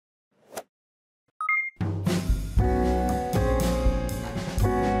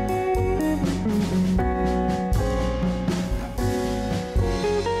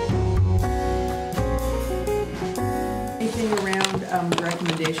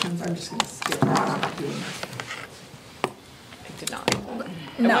recommendations? I'm just going to skip that. I did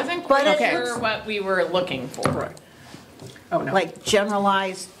not. No, I wasn't quite but sure what we were looking for. Right. Oh, no. like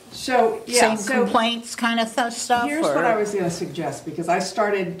generalized, So, yeah, same complaints kind of stuff? Here's or- what I was going to suggest, because I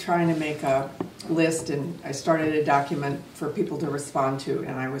started trying to make a list and I started a document for people to respond to,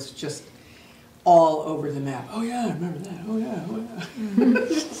 and I was just all over the map. Oh yeah, I remember that. Oh yeah, oh yeah.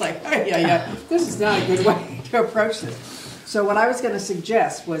 It's like, oh, yeah. This is not a good way to approach this. So what I was going to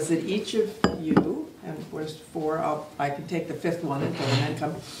suggest was that each of you, and there's four, I can take the fifth one until the men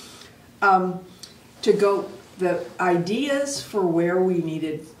come, to go, the ideas for where we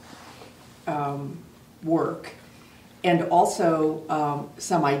needed work, and also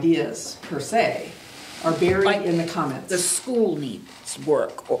some ideas per se, are buried Like in the comments. The school needs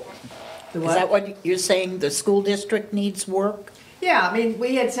work. The Is what? that what you're saying? The school district needs work? Yeah, I mean,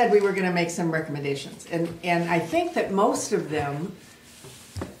 we had said we were going to make some recommendations, and I think that most of them,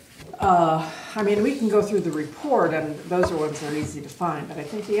 I mean, we can go through the report, and those are ones that are easy to find, but I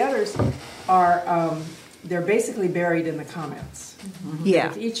think the others are, they're basically buried in the comments. Mm-hmm. Yeah.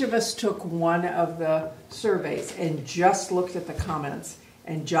 If each of us took one of the surveys and just looked at the comments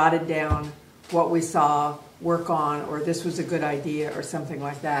and jotted down what we saw, work on, or this was a good idea, or something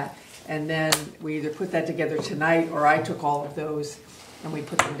like that, and then we either put that together tonight, or I took all of those and we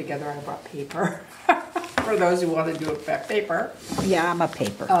put them together. I brought paper for those who want to do it by paper. Yeah, I'm a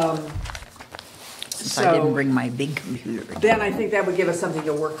paper. Since I So didn't bring my big computer. then I think that would give us something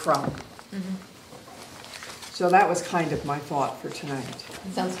to work from. Mm-hmm. So that was kind of my thought for tonight.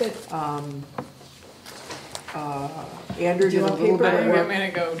 Sounds good. Andrew did a little bit of I'm work.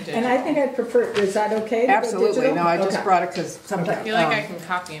 going to go digital. And I think I'd prefer, is that okay? to go Absolutely. digital? No, I just Okay. brought it because I sometimes feel like I can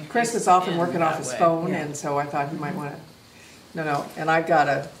copy and paste. Chris is often in working off that his way. phone, Yeah. and so I thought he might want to. No, and I've got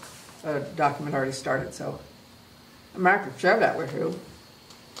a document already started, so I'm not going to share that with you.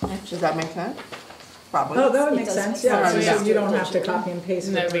 Does that make sense? Probably. Oh, that would It make does sense, make yeah, sense. so you don't have to copy and paste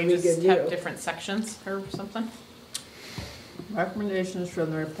And then it when we we just give have you. different sections or something. Recommendations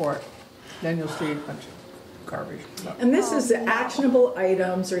from the report. Then you'll see a bunch of garbage. And this is actionable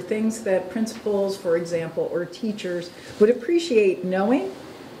items or things that principals, for example, or teachers would appreciate knowing.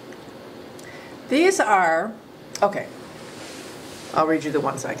 These are, okay, I'll read you the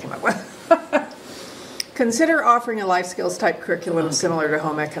ones I came up with. Consider offering a life skills type curriculum similar to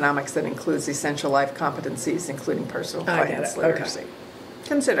home economics that includes essential life competencies, including personal I get finance it, okay. literacy.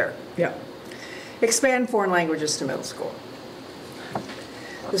 Consider. Yeah. Expand foreign languages to middle school.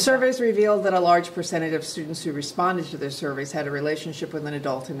 The surveys revealed that a large percentage of students who responded to their surveys had a relationship with an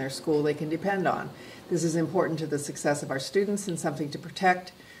adult in their school they can depend on. This is important to the success of our students and something to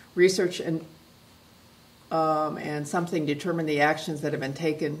protect. Research and something determine the actions that have been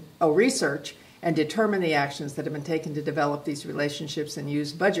taken. Research and determine the actions that have been taken to develop these relationships and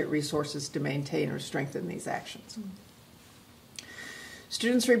use budget resources to maintain or strengthen these actions.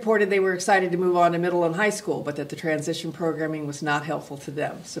 Students reported they were excited to move on to middle and high school, but that the transition programming was not helpful to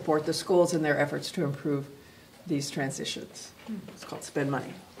them. Support the schools in their efforts to improve these transitions. It's called spend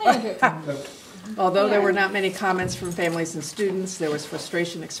money. Although there were not many comments from families and students, there was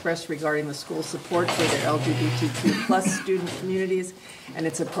frustration expressed regarding the school's support for their LGBTQ plus student communities and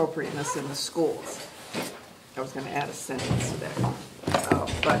its appropriateness in the schools. I was going to add a sentence to that,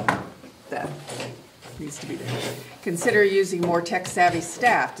 but that needs to be there. Consider using more tech-savvy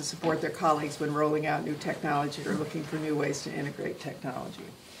staff to support their colleagues when rolling out new technology or looking for new ways to integrate technology.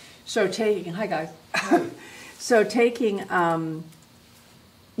 So taking, hi guys. So taking,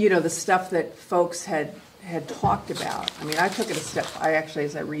 the stuff that folks had talked about. I mean, I took it a step,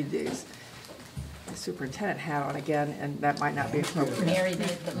 as I read these, the superintendent hat on again, and that might not be appropriate. Mary made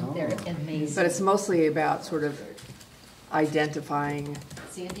them, they're amazing. But it's mostly about sort of identifying,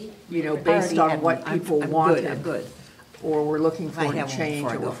 Sandy? based on what people wanted. I'm good. Or we're looking I for a have one change, before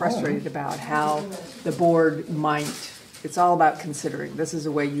I or go we're frustrated about how the board might, it's all about considering. This is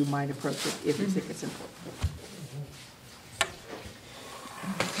a way you might approach it if you think it's important.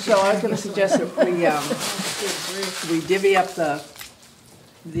 So I was going to suggest that we divvy up the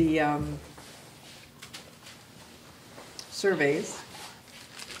surveys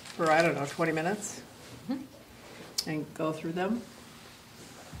for, 20 minutes and go through them.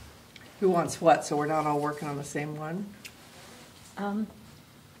 Who wants what, so we're not all working on the same one? I'll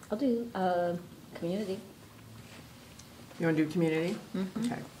do community. You want to do community?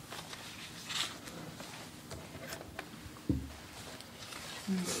 Okay.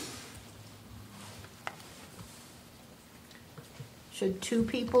 Should two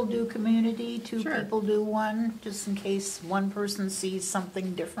people do community, two Sure. people do one, just in case one person sees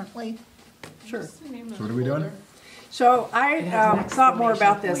something differently? Sure. So what are we doing? So I It has an thought more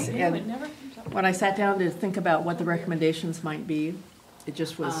about this, exclamation It and never comes up. when I sat down to think about what the recommendations might be, it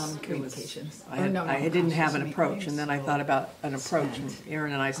just was Communications. I, had, Or no, I didn't have an gosh, approach, and then I thought about an approach. And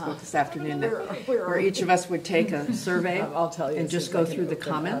Aaron and I spoke this afternoon that Where are where each of us would take a survey I'll tell you and as just soon as go I through can the open it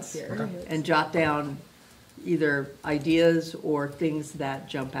up comments here. and jot down either ideas or things that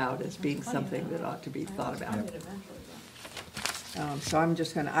jump out as being something that ought to be thought about. So I'm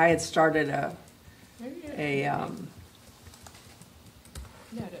just gonna. I had started a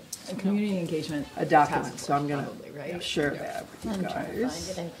A community engagement. document, task so I'm gonna probably, right? share that with you I'm trying to find guys.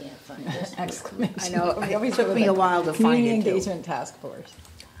 it, I can't find it. Exclamation. I know, We always it go took with me the a while to find Community it too. engagement task force.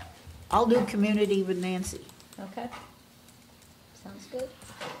 I'll do community with Nancy. Okay. Sounds good.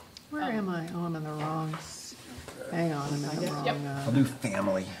 Where am I? Oh, I'm in the wrong. Hang on, I'm in the wrong. Yep. I'll do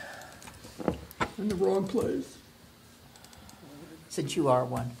family. In the wrong place. Since you are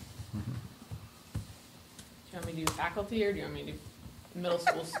one. Do you want me to do faculty or do you want me to do middle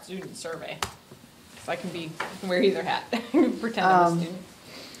school student survey? Because I can wear either hat, pretend I'm a student.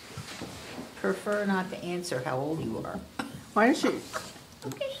 Prefer not to answer how old you are. Why don't you?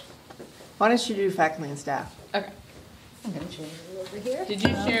 Why don't you do faculty and staff? Okay. I'm gonna change it over here. Did you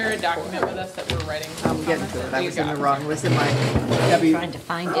share a document with us that we're writing? I'm getting comments to it. in? I You was in got the it. wrong. It was in my Trying to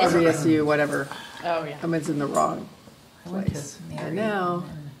find it. WSU, whatever. Oh, yeah. I was in the wrong I went to place. I Mary know.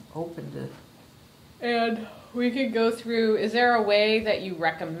 and opened it. And we could go through, is there a way that you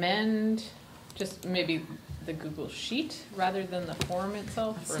recommend, just maybe the Google Sheet rather than the form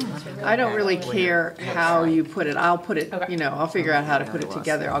itself? Or the survey? I don't really care how you put it. I'll put it. Okay. You know, I'll figure out how to put it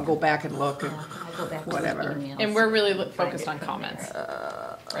together. I'll go back and look. And, I'll go back to Whatever. the emails. And we're really focused on comments,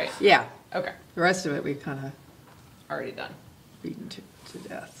 right? yeah. Okay, The rest of it we kind of already done. beaten to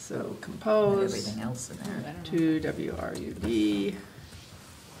death. So compose Everything else in there. to WRUD.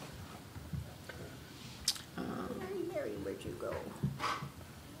 Mary, where'd you go?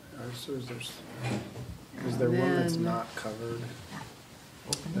 So is there one that's Then- not covered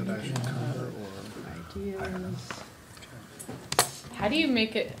Open that it I should cover or? Ideas. How do you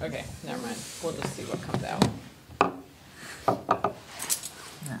make it, okay, never mind, we'll just see what comes out.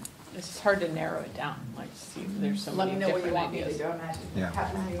 No. It's just hard to narrow it down, like, see, there's so Let many me know what you different want me to ideas. do. I'm not Yeah.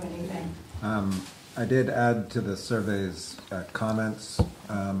 happy to do anything. I did add to the survey's comments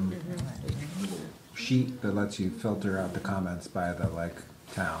sheet that lets you filter out the comments by the like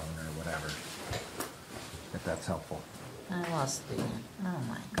town or whatever, if that's helpful. I lost the, oh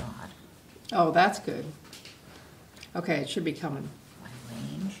my God, Oh, that's good. Okay, it should be coming. my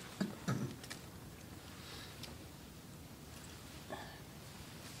range.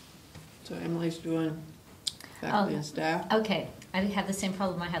 So Emily's doing faculty and staff. Okay, I have the same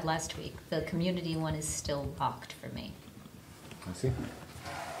problem I had last week. The community one is still locked for me. I see.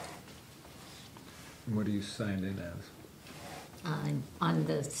 What are you signed in as? On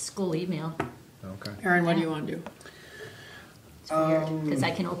the school email. Okay. Aaron, what do you want to do? It's weird, because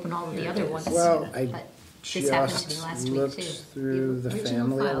I can open all of the other ones. Well, I but this happened to me just last week looked too. through the original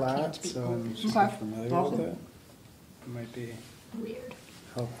family a file lot, can't be so I'm opened. just Okay. familiar Awesome. with it. It might be Weird.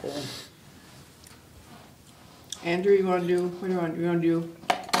 helpful. Andrew, you want to do? What do you want? You want to do?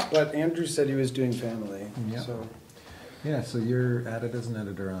 But Andrew said he was doing family, Yeah. so Yeah, so you're added as an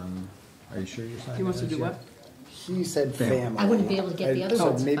editor on, are you sure you're signed in? He wants to as do yet? what? he said family. I wouldn't be able to get the other So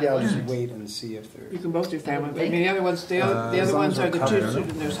ones if maybe I I'll just wanted. wait and see if You they're. can both do family. I mean, think- the other ones. The other as long ones as are the we're two covered.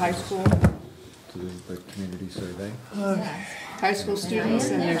 students. There's high school, To the community survey. high school students,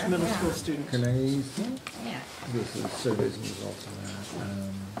 and there's middle school students. Can I, Yeah. this is surveys and results of that.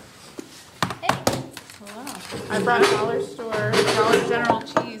 I brought Dollar Store, Dollar General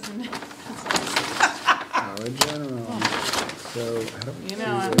cheese, and, Dollar General. So I don't you know,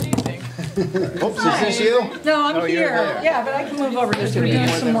 I'm amazing. Oops, is this you? No, I'm Oh, you're here. there. Yeah, but I can move over just to There's do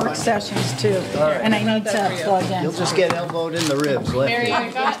gonna be some more than work one. sessions too. And I need to plug in. You'll just get elbowed in the ribs, Mary, I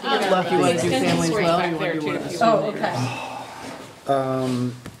got, Left, you want to do family as well? Or you back want there to do too, one if of you the want. Oh,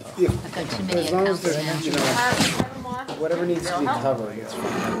 okay. I've got too many As long as accounts there's, now. you know, whatever needs to be They'll help. covered, it's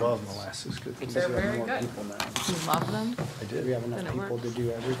fine. I love molasses cookies. They're We have very more good. people now. You love them? Do we have enough Then it people works. to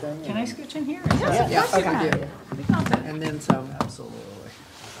do everything? Can I scooch in here? Yeah, okay, do. And then some. Absolutely.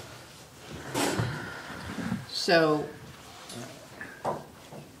 So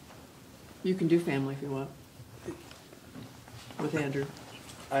you can do family if you want with Andrew.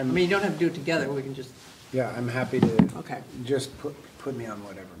 I mean, you don't have to do it together. We can just. Yeah, I'm happy to. Okay. Just put me on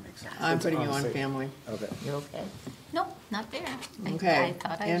whatever makes sense. I'm It's putting you on honestly- family. Okay. You okay? Nope, not there. I Okay.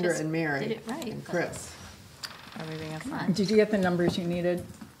 thought I Andrew just and Mary did it right. and but- Chris. Everything else. Come on. Did you get the numbers you needed?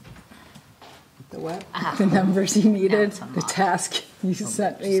 The what? Ah, The numbers you needed? it's a The lot. task you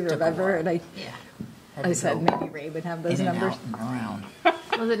sent me, Just took a remember? while. And I Yeah. I said maybe Ray would have those In and numbers. out and around.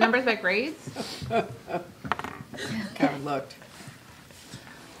 Was it numbers by grades? Haven't looked.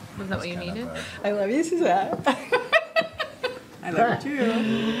 Was that what you Kind of needed? I love you, Suzette. I love you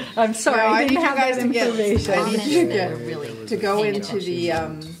too. I'm sorry, No, I need didn't you have guys that to get. information. I need Comments you to that get we're really to go paying into the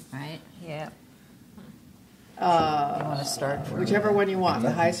Right? Yeah. You want to start? whichever one you want,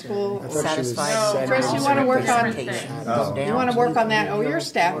 the high school. Or, Satisfied. Chris, you want to work on? Presentation. Oh. Go down You want to to work on that? give Oh, your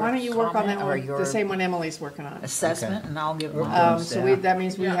stat. Why don't you work on that comment or one? your The same one Emily's working on. assessment, and I'll give mine. So that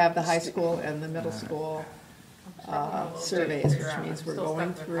means we have the high school and the middle school surveys, which means we're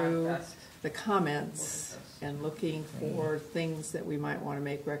going through the comments and looking for things that we might want to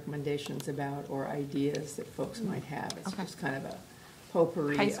make recommendations about or ideas that folks might have. It's Okay. just kind of a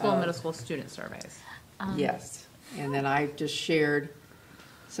potpourri. High school, of- middle school student surveys. Yes, and then I just shared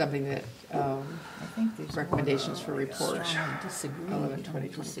something that, I think there's recommendations for report. strong disagree.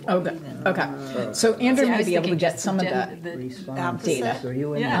 11/20/24. Oh, good. Okay. So Andrew may be able to get some of that data.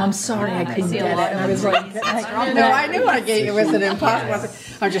 I'm sorry I couldn't get it. And I was like, No, I knew it was an impossible.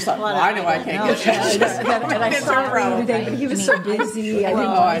 I just thought, well, I know I can't get that. and I saw him today, but he was so busy. I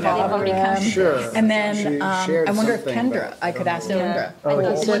didn't want to bother him. Sure. And then She shared I wonder if something, Kendra, I could ask Kendra. Well,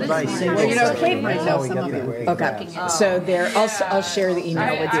 you know, Kate might know some of it. Okay, so there, I'll share the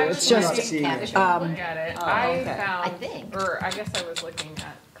email with you. It's just, If you look at it, I found, I think. or I guess I was looking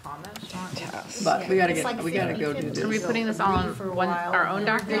at comments. But we gotta It's like we gotta go do 50-50. Are we this. putting this all on our own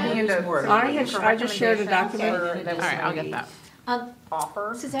document? I just shared a document. All right, I'll get that.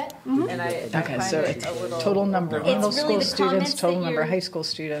 Offer. Suzette? And I okay, find so it it's a little. total number of It's middle really school the students, comments total that number of you're high school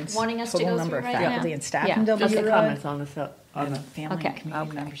students, wanting us to total go number of through right now? faculty and staff Yeah. in Just the WRUDB, comments on the, and family Okay. and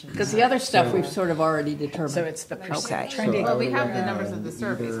community members. because the other stuff we've sort of already determined. So it's the Okay. percent, trying to Well, we have the numbers of the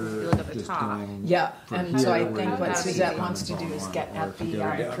surveys, if you look at the top. yeah, and so I think what Yeah. Suzette wants to do is get at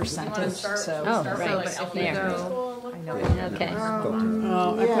the percentage, so. Oh, So right. if you There. go. Okay.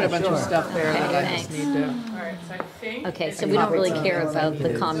 Oh, I put a bunch of stuff there that I just need to. All right, so I think. Okay, so we don't really care about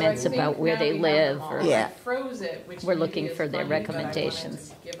the comments about where they live or. Yeah. Froze it, which We're maybe looking is for their funny, but I wanted to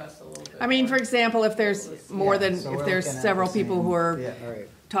recommendations. give us a little bit I mean, for more. example, if there's more than, so if we're there's looking at several the people same- who are All right.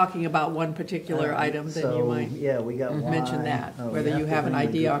 talking about one particular item, then you So, might yeah, we got mention Y. that, Oh, we whether you to have an bring the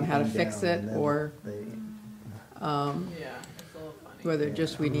idea on group how to down, fix it and then or they- Yeah, it's a little funny. whether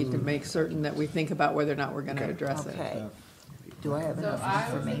just we need to make certain that we think about whether or not we're gonna address it. Okay. Do I have So enough I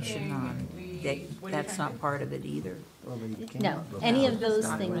was information thinking on, that's not part of it either? well, they can't No, look any at of it. those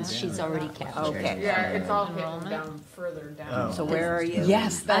things she's already captured. Okay. Yeah, it's all hidden down, further down. So where are you?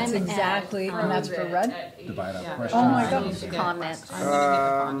 Yes, that's I'm at, exactly, and that's for Froze it red? at 80. Divide up Yeah. questions. Oh my gosh. Comments.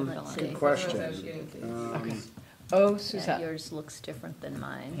 Let's see. Good question. That's what I was getting to. Oh, Yeah, Suzette, yours looks different than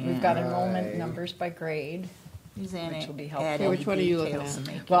mine. we've got enrollment numbers by grade. Suzanne, Which will be helpful. add Okay, which one are you looking details at? and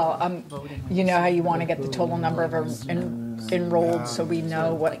make Well, voting you know how you want to get the total number of enrolled so we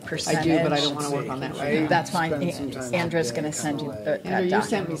know what I percentage? do, but I don't wanna work on that right now. That's fine. Spend some time Andra's with gonna that, send you kinda that Andrew, you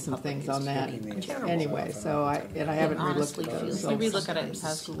sent me document. some things on that Terrible. anyway, so I haven't relooked honestly at feel those. You So. relook at it, it sometimes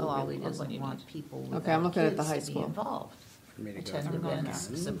has the a school lot really of what doesn't you want need. people Okay, I'm looking at the without high kids to be school. involved. For me to go Attendance,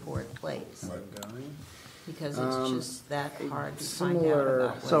 support plays, going. because it's just that hard to find out similar-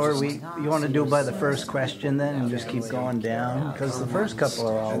 about what's So are we, going on. you want to do by the first question then, and just keep going down? Because the first couple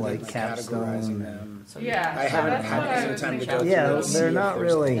are all And then like categorizing capstone. them. Yeah. I haven't that's what had I any was time to thinking. go through. Yeah, and see they're if not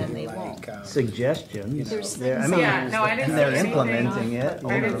there's really anything like, Suggestions. They're- I things mean, Yeah, no, I didn't and they're see anything. implementing it.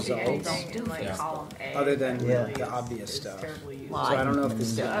 I you didn't know. see anything in like Yeah. column A. other than Yeah. the obvious stuff. Terribly used. So I don't know if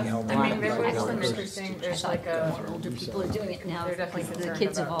this is I helpful. mean, there was some interesting, there's like a, Older people are doing it now they're definitely because the concerned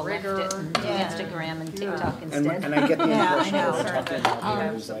kids have about all left rigor. it and Instagram and TikTok And instead. I get the Yeah, I impression know. we're talking about have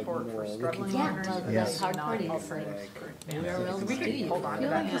here is like support for more looking struggling for Yeah, learners. well, but Yes. hard not parties, also like, for where else we do can you hold on to feel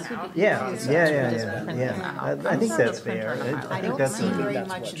that like for this would now. be Yeah, good? I think that's fair. I I think don't that's see a very that's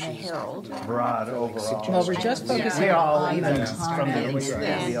much what in the she's- Herald. broad overall. Well, we're just focusing We're all on even the from the comments.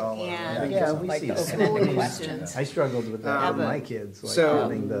 inside. We all yeah, we Like see the the same open-ended thing. questions. I struggled with that with my kids, like So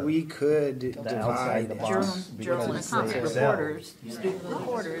having the we could the outside the divide. box Journalists, because they excel. reporters, student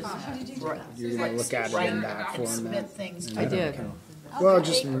reporters. You're gonna look at it in that And format. submit things. I did. Well,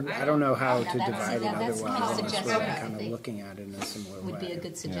 just, I don't know how to Now, that's- divide it that's my otherwise, unless suggestion, we're I kind of think. looking at it in a similar Would be a way.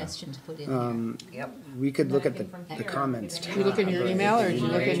 good suggestion to put in here. We could look at the comments tab. You look in your email or did you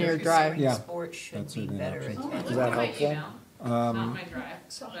look in your drive? Yeah. Sports should That's be an better option. attended. Is that helpful? Not my drive,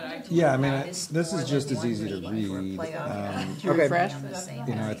 but I. Yeah, I mean, This this is just as more easy to meeting for a read. playoff. Did you Okay. refresh? On the same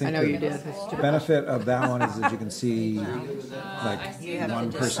You know, I night. think I know you the did. benefit of that one is that you can see like You have to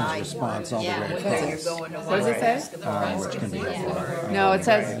one person's decide response all the way whether across, you're going to What does it say? which can be helpful. No, it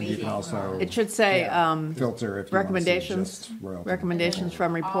says- And you can also It should say, filter if you recommendations, want to see just royalty. recommendations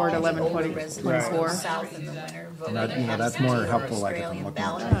from report 11/20/24. South in the winter vote. That, you know, that's more helpful, like if I'm looking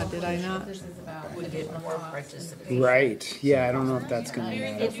Australian at Ah, did I not? would get more participation. Right, yeah, I don't know if that's gonna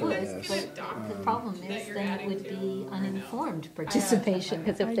matter It for would, this. but the problem is then it would be uninformed participation,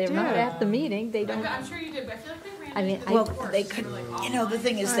 because if they're did. not at the meeting, they don't, I'm sure you did, but I feel like they ran. I mean, Well, they could, you know, the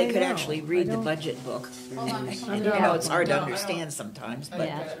thing is, they could I know. actually read the budget book. And you know, it's hard to understand sometimes, but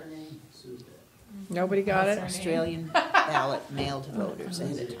yeah. Nobody got it? Australian ballot mailed to voters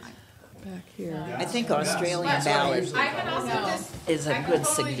ahead of time. Back here. I think Australian ballot I can also just. is a I can good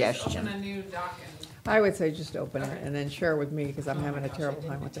totally just open suggestion. a new doc and- I would say just open it and then share with me because I'm having a terrible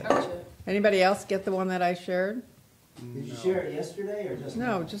time with it. Anybody else get the one that I shared? Did you share it yesterday or just?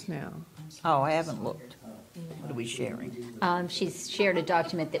 No, just now. Oh, I haven't looked. What are we sharing? She's shared a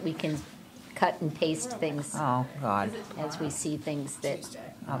document that we can cut and paste things Oh, God. as we see things that,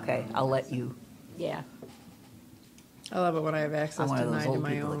 Okay, I'll let you. yeah. I love it when I have I'm access one to of those to old my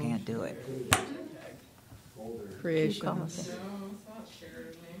people that own can't do it. creations. No, it's not shared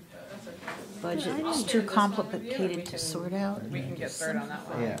with me, but that's okay. Budget is too complicated to sort out. We can get started on that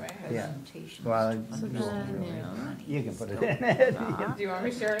one Yeah, anyway. yeah. Presentations. Well, you can put it in it. Do you want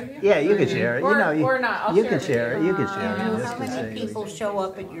me to share it with you? Yeah, you can share it. You Or- know, you, or not. I'll you share can it with share it. you. You can share it. Just How to many say- people show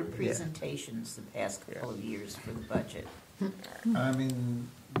up at your presentations the past couple of years for the budget? I mean,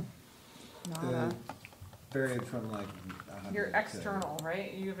 the varied from like 100 You're to- external,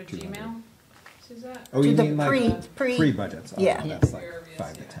 right? You have a 200. Gmail, Suzette? Oh, you To the mean like pre- pre-budgets? Oh, Yeah. That's like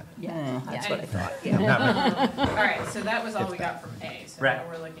 5 to 10. Yeah, that's what I thought. All right, so that was all we got from A, so now Right.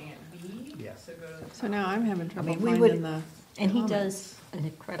 we're looking at B. Yeah. So go to the So now I'm having trouble mean, we would- finding the. And he does an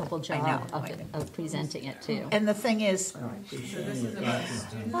incredible know, job I know. of presenting it too. And the thing is, So this is about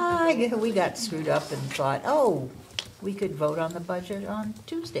student. we got screwed up and thought, oh, we could vote on the budget on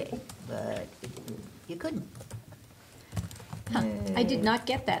Tuesday, but you couldn't. Huh, I did not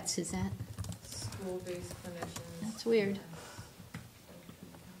get that, Suzette. School-based clinicians. That's weird.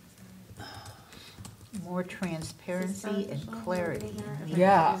 More transparency and clarity.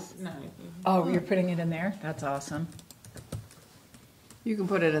 Yeah. No. Oh, you're putting it in there? That's awesome. You can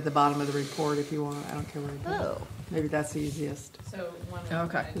put it at the bottom of the report if you want. I don't care where you put it. Oh, Maybe that's the easiest. So one.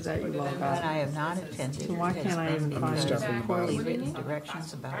 Okay. Is that you log and off? I have not attended. So why can't I even find Because it? poorly written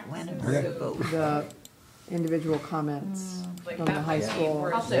directions about when and where to vote. The individual comments from the high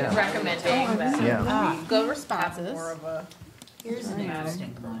school. Also recommending that Yeah. we go responses. More of a Here's an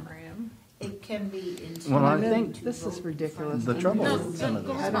interesting one. program. It can be Well, I intended think This is ridiculous. the trouble with some of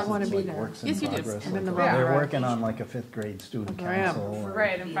I don't want to be like there. works in Yes, you do. progress, I'm in the like, wrong they're direction. working on like a 5th grade student I am. council. or-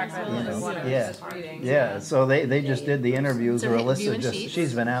 Right, in fact, I was one I was Yeah. just reading. Yeah, so they just did the interviews, So or review Alyssa and just, sheets.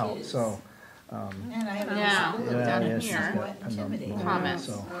 she's been out, so. And I have Yeah. no Yeah, Down yeah, she's here. got a intimidating. number, Comments.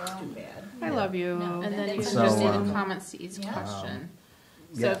 so. Too bad. I love you. And then you can So, just do the um, comments to each question.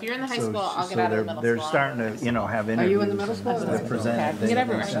 So Yeah, if you're in the high so- school, I'll so get out of the they're- middle They're school. starting to, you know, have Are interviews. you in the middle school? and They're presenting. Get They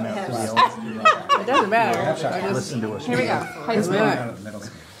everywhere. send out to the It doesn't matter. I old- just, Listen to us. Here we go. High It's school. right. Out of middle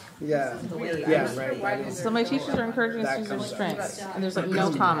school. Yeah, yeah, right. So my teachers are encouraging That students to comes up. strengths, and there's like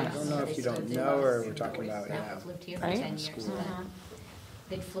no I comments. don't know if you don't know or we're talking about, yeah. I've lived here for Right? 10 years.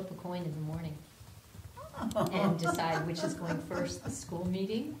 They'd flip a coin in the morning and decide which is going first, the school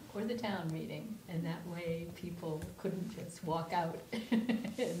meeting or the town meeting. And that way, people couldn't just walk out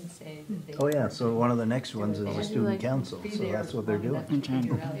and say that they. Oh, yeah, so one of the next ones is They the had to, student like, council, be so there that's what they're long doing. enough to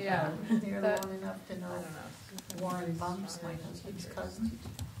figure out, Yeah. They're That- long enough to know Warren Bumps, my husband's cousin.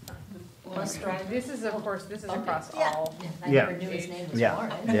 Bus driver. This is, of course, this is across Yeah. all. Yeah, I Yeah. never knew his name was Yeah.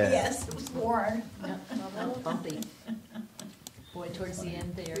 Warren. Yeah. Yes, it was Warren. No, bumpy. Boy, towards the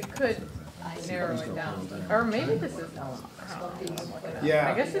end there. We could I narrow it down, or maybe this is, I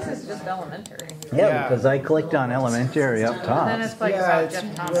Yeah. guess this is just elementary. Yeah, because I clicked on elementary up Then top. it's like Yeah, about it's,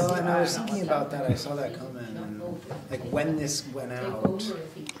 Jeff well, Thomas. and I was thinking about that, I saw that comment, and like when this went out,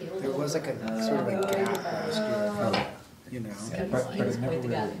 there was like a sort of a gap last year, I felt, you know. But it never really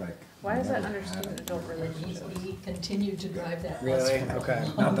like. Why is that never under had student it. adult relationship? He continued to drive that bus Really? for a Okay.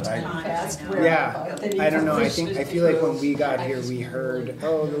 Not that I, past where Yeah, that he I don't know, I pushed feel like when we got here, we heard,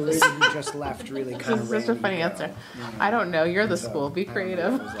 oh, the lady who just left really kind of This is ran such a funny you answer. know, you know. I don't know, you're the So, school, be I don't know if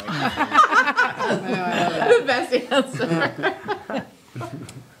creative. it was like- The best answer.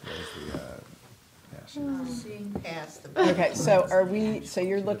 Seeing past the. Okay, so are we, so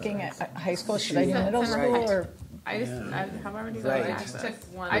you're looking at high school, should I do middle school or? however do Right. I just took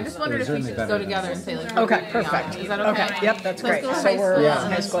one. I just wondered if we should go together and say like. Okay, perfect. Is that okay? Okay, yep, that's Let's great. go So high we're school, on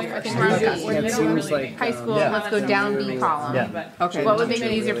and high school then I think first. we're Okay. we're It seems like, high school. Yeah. Let's go down B column. Yeah. Okay. What would make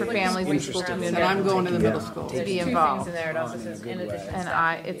it easier for families and school And community I'm going to the middle school. to be involved? In there, it also says in addition.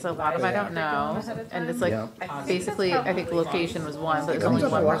 And it's a lot of I don't know, and it's like basically I think location was one, but there's only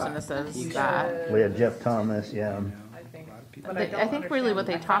one person that says that. We had Jeff Thomas, yeah. I think really what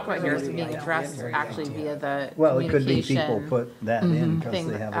they talk about here is being addressed actually via the Well, it could be people communication put that in because thing.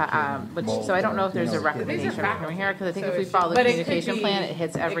 they have a kid. So I don't know if there's a recommendation from here, because I think if we follow the communication plan, it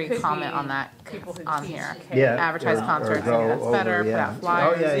hits every comment on that, on here. Yeah. Advertise or concerts, go that's better, over, put yeah. out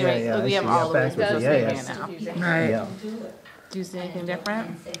flyers. Oh, yeah, yeah, Right, yeah. so we I have see. all of Yeah, those we're just yeah, reading yeah. it now. Right. Yeah. Do you see anything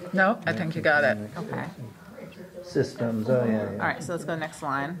different? No, I think you got it. Okay. Systems, oh, yeah, All yeah. right, so let's go next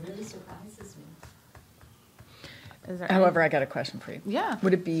line. Is there However, I got a question for you. Yeah.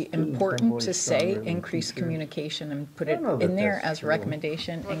 Would it be important to voice say stronger than increase teachers? communication and put I it don't know that in there that's as a true.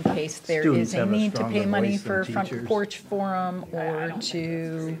 recommendation in case there Students is a have a need to pay stronger money voice for than front teachers. porch forum or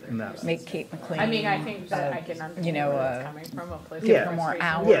to No. make Kate McLean? I mean, I think that I can understand you know, where it's coming from, a place give Yeah. her more of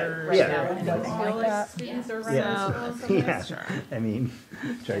hours Yeah, or yeah. anything like that. students are Yeah, running. yeah. Sure. I mean,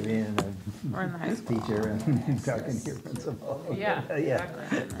 try being Or in the high a school. teacher and talking to your principal. Yeah, Yeah,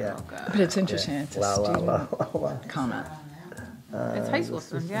 exactly. yeah. But it's interesting, it's a La, la, student la, la, la. comment. It's high school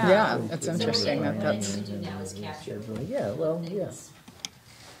students, yeah. Yeah, it's interesting that that's, Yeah, well, yeah.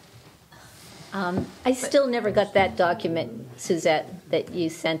 I still never got that document, Suzette, that you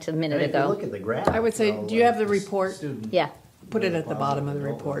sent a minute And if you look ago. at the graph. I would say, do you have the report? Student Yeah, Put it at the bottom of the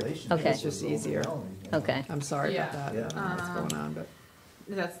report. Okay. It's just easier. okay. I'm sorry about Yeah. that. I don't know what's going on, but.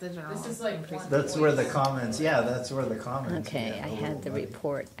 That's the general. This is like That's where the comments, yeah, that's where the comments. Okay, get I a had the little, like-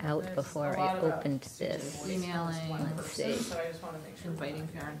 report out before I opened this. emailing, Let's see. so I just want to make sure inviting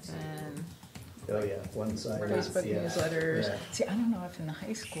parents in. Oh, yeah, one side. Facebook yeah, newsletters. yeah. See, I don't know if in the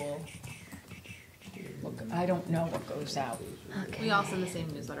high school, look, I don't know what goes out. Okay. We all send the same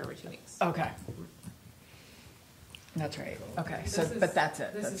newsletter every 2 weeks. Okay. That's right, okay, so, but that's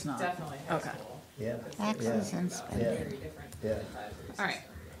it, that's not. Definitely high Okay. school. Yeah, Taxes and yeah, spending. Very different. yeah. All right.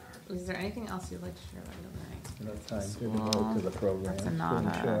 Is there anything else you'd like to share about your learning? Enough time to devote to the program. That's a not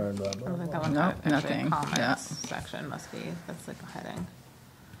to ensure a, blah, I blah, don't think blah. that one No, actually nothing, comments yeah. section must be, that's like a heading.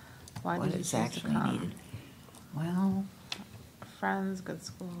 Why What did you is choose to actually come? needed? Well, Friends, good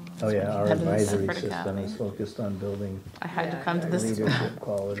schools. Oh, yeah, our Head to the advisory Separate system Academy. is focused on building I had to come to this. leadership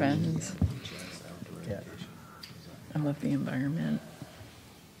qualities. Friends, Yeah. I love the environment.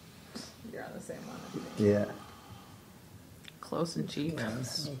 You're on the same one. Yeah. Close and cheap.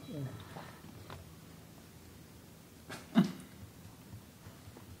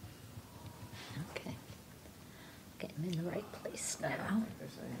 Okay. Okay, I'm in the right place now.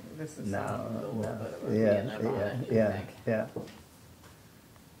 This is No, no, yeah, yeah.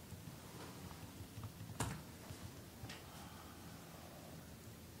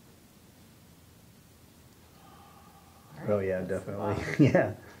 Oh, yeah, definitely,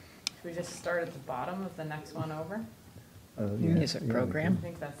 yeah. Should we just start at the bottom of the next one over? Oh, yeah, Music yeah, program. I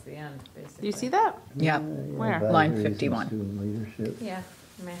think that's the end, basically. You see that? Yeah, Where? Line advisories and 51. Student leadership, Yeah,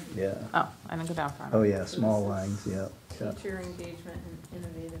 man. yeah. Oh, I didn't go down far. Oh, yeah, small lines, yeah, yeah. Teacher engagement and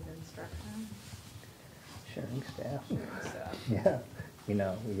innovative instruction. Sharing staff, So, yeah, you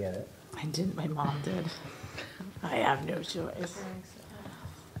know, we get it. I didn't, my mom did. I have no choice.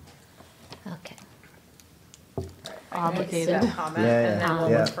 Okay. Obligated. So- Yeah, And then we'll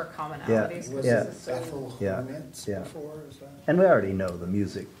yeah, look for commonalities. 'cause yeah. this is so- Bethel Yeah, Hornets yeah. before, is that? And we already know the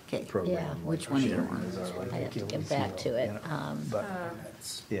music Okay. program. Yeah. which one do you want? I have to get back to it. But,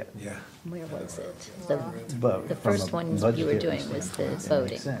 It's- yeah, Yeah. Where was it? The but. the from a first one you were budgetary doing was the standpoint, it voting,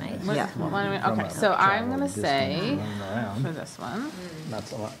 makes sense. right? What- Yeah. what- Okay, From so a I'm travel gonna distance say, running around, for this one, Not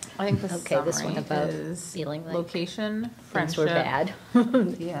so much. I think the Okay, this one summary about is feeling like location, Things were friendship, bad.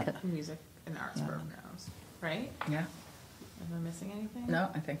 Yeah. music and arts programs, right? yeah, Am I missing anything? no,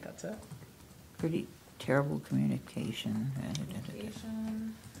 I think that's it. Pretty terrible communication.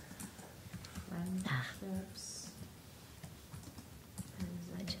 Education, friendships,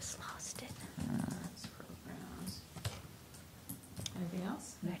 I just lost it. arts programs. Anything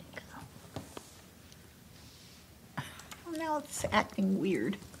else? Where'd it go? Oh, now it's acting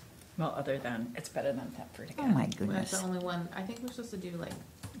weird. Well, other than, it's better than Thetford Oh, again. my That's goodness. the only one, I think we're supposed to do like,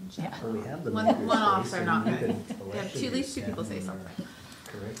 Yeah. Well, we have the one, maker one-offs space, are and not you good. could Yeah, elect at least two people say something.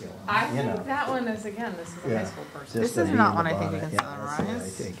 curriculum, I you know. think that one is, again, this is a high Yeah, school person. just This is the not name one I think on we it, can yeah, that's the way I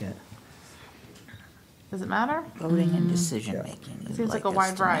summarize. take it. Does it matter? Voting and decision-making. It seems like a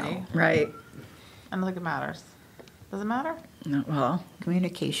wide variety. Right, I don't think it matters. Does it matter? no, well,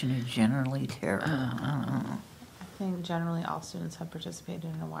 Communication is generally terrible. I don't know. I think generally all students have participated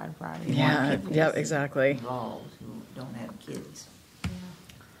in a wide variety of Yeah, activities. yeah, exactly. Involved who don't have kids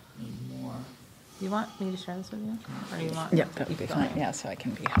need more. Do you want me to share this with you? Or do you want? Yeah, that would be fine, yeah, so I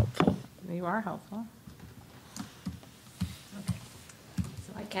can be helpful. You are helpful.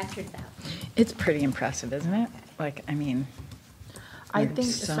 So I captured that. It's pretty impressive, isn't it? Like, I mean, I there's think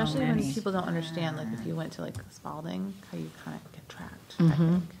so especially when many. people don't understand, like if you went to like Spalding, how you kind of get tracked, I Mhm.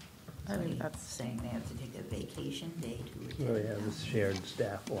 think. I So think you're that's, saying they have to take a vacation day to Oh, attend yeah, this shared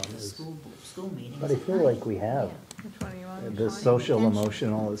staff one the is, school meetings. but I feel like we have, which one do you want? the social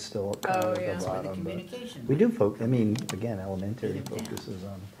emotional is still kind of Oh, at yeah. the That's where the bottom, but communication. we do I mean, again, elementary Get 'em down. focuses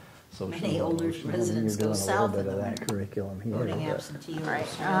on social Many older emotional, and residents you're go doing a south little in bit of the that winter. curriculum here, Voting but, absentee or Right,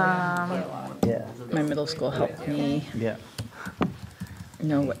 yeah, My middle school helped me yeah.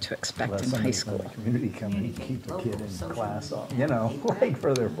 know what to expect Let in high somebody school. from the community come and keep a kid Local, in social, class, and you know, feedback. like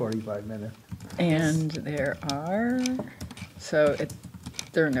for their 45 minutes. And there are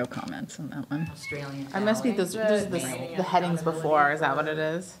no comments on that one. Australian. I must be, ballot. there's the headings before, is that what it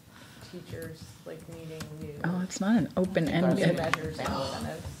is? Teachers, like, needing new. Oh, it's not an open-ended. Measures and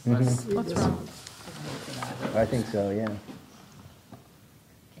incentives. What's wrong? I think so, yeah.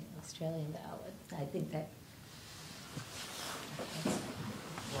 Okay, Australian ballot. I think that.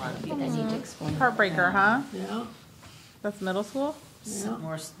 I need to explain. Heartbreaker, huh? Yeah. That's middle school?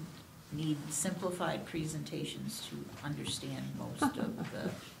 More need simplified presentations to understand most of the,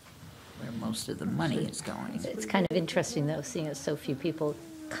 where most of the money is going. It's kind of interesting, though, seeing as so few people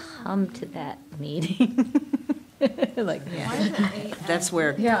come to that meeting. Like, That's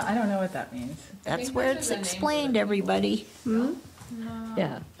where, Yeah, I don't know what that means. that's where it's explained, everybody.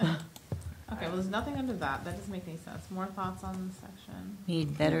 yeah. Okay, well, there's nothing under that, that doesn't make any sense. More thoughts on the section?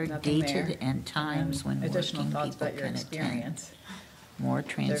 Need better Nothing there. dated and times when Additional working thoughts people about your can attend. experience. More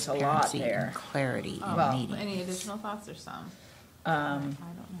There's a lot transparency there. and clarity in Well, Any meetings. additional thoughts or some? I don't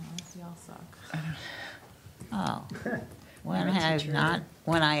know, y'all suck. Oh. When My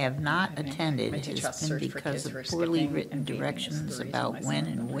I have not my attended, teacher it has trusts been search for because kids of who are poorly skipping written and being is directions the reason about why when some of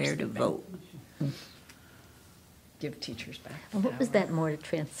and them are where to skipping. vote. Give teachers back. the Well, what was power. that more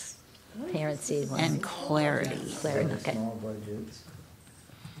transparency one? And clarity. Clarity, okay. Small budgets.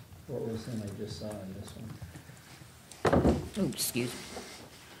 What was the one I just saw in this one? Oh, excuse me.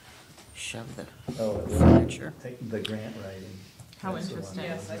 Shove the Oh, it was furniture. the grant writing. How That's the one, interesting.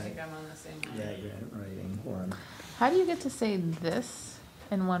 Yes, I right? think I'm on the same one. Yeah, grant writing one. How do you get to say this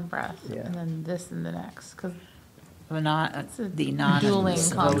in one breath Yeah. and then this in the next? Because Not a the dueling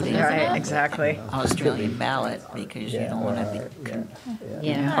anonymous concept, voting isn't Right, it? exactly. Australian ballot because you Yeah, don't want to yeah, be yeah.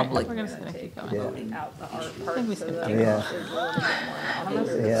 Yeah. All right, public. we're just gonna keep going. Yeah. Out the art I part. think we so skipped that that. Yeah. it's a little bit more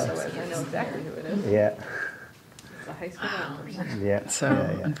anonymous, Yeah. so I know exactly who it is. Yeah, It's a high school person. yeah. So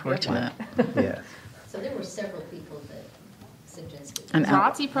yeah, unfortunate. yeah. So there were several people that suggested. An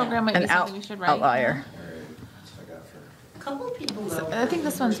out- ROTC program might be An something we should write. outlier. A couple of people So though. I think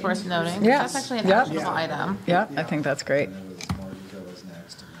this one's worth noting. 'cause Yes. That's actually an Yep. actionable item. Yeah, I think that's great.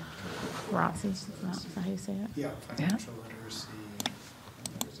 ROTC, is that how you say it? Yeah, financial literacy.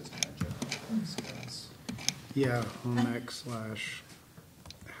 Yeah, home ec slash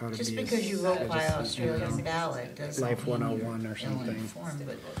how to Just be a because you vote by citizen, Australian ballot doesn't Life mean 101 or you're something. ill-informed,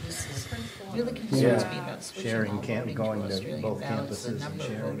 but this is really concerns Yeah. me about switching Sharing all camp, voting going to to Australian both ballots. The campuses and number of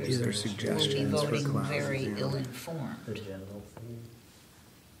sharing. voters These are will be suggestions for voting classes, very yeah. ill-informed. The general thing.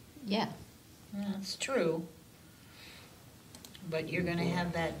 Yeah. That's true. But you're gonna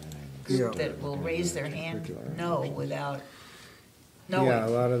have that group Yeah. that will raise their hand no without Yeah, a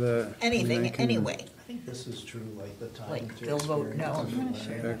knowing lot of the. anything I can- anyway. I think this is true, like the time. Like, to they'll vote no.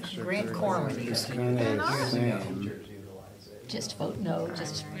 experience. Grant Corman used to do Kinda that. the same. Teachers utilize it. Just vote no,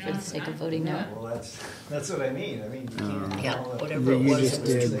 just for the sake of voting no. Well, that's what I mean, I mean, you can't. Yeah, whatever You it was, just it was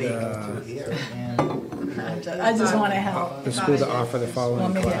too did, big. I just want to help. The school to offer the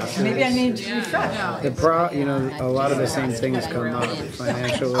following classes. Maybe I need to refresh. A lot of the same things come up.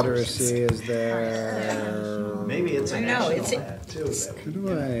 Financial literacy is there. Maybe it's an No, action it's- plan too, that How do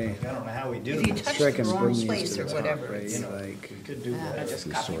I? I don't know how we do If you this. touch Sure, I the can wrong bring these place to or the top, whatever, right? it's Like, We could do that.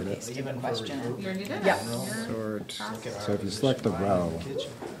 sort it. Even for group. You already did it? Yeah. Sort. So if you select the row,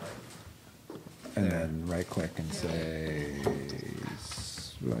 and then right-click and say,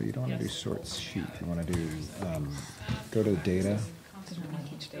 well, you don't want to do sort sheet, you want to do, go to data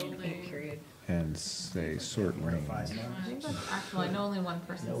and say sort range. I think that's actually, I know only one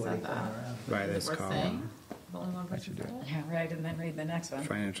person said that. By this Worth column. saying. Only one person do said it. Yeah, right, and then read the next one.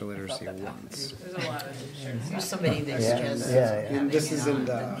 Financial literacy once. There's a lot of. There's somebody that Yeah, suggests yeah, yeah. having This it is in on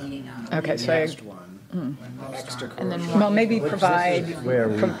the meeting on. Okay, so I Next one. Extra And then curricular. Well, maybe provide, Where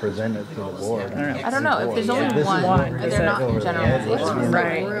we present it to the board. I don't know, if there's Yeah. only This is one, one. they're not Over the edge. generalizations.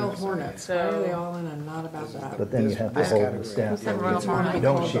 Right. Royal Hornets, why are they all in and not about that? But then you have to This hold category. the staff Who said that Royal we Hornets?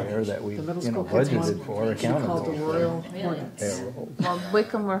 don't share, that we, The middle you know, school kids budgeted one for, should be called the accountable Royal for. Hornets. Their roles. Well,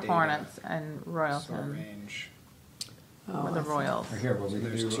 Wickham were Hornets and Sort Royalton range. Oh, were the I see. Royals. Here, what we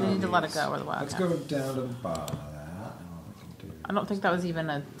can do. We need to let it go, or the Let's Wildcats. go down to the bottom of that, and what we can do. I don't think that was even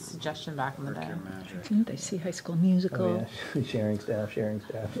a suggestion back in the day. didn't they see High School Oh, Musical? yeah, sharing staff, sharing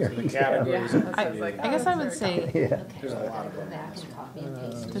staff, sharing The staff. categories. I guess I would say Yeah. There's a lot of them.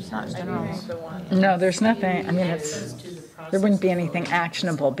 there's not general. No, there's nothing, I mean, it's, there wouldn't be anything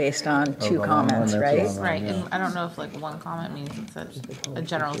actionable based on Oh, two the long comments, one, that's right? the long one, Right, yeah. and I don't know if like one comment means it's a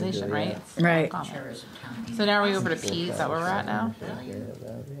generalization, right? It's one Right. comment. So now are we over to P, is that where we're at now?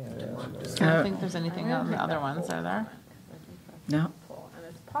 I don't think there's anything on the other ones, are there? No? And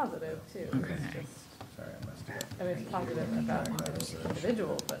it's positive too. Okay. It's just, I mean, it's positive about the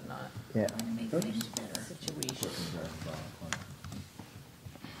individual, but not Yeah. situation.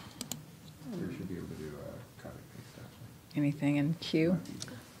 We should be able to do a copy paste actually. Anything in Q?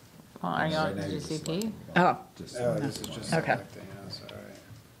 Well, are you on GCP? Oh, Just Oh, this is just Okay. selecting, oh, sorry.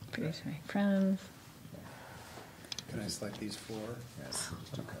 please make friends. Can I select these four? just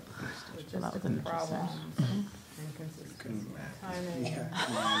do copy paste. So that was interesting. Problems. Couldn't- Timing. Yeah.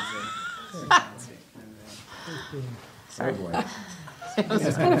 Consistency. Sorry. Oh, boy.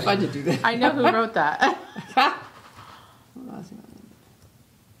 It's kind of fun to do that. I know who wrote that. High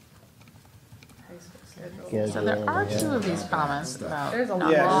school schedule. So there are two of these comments about There's a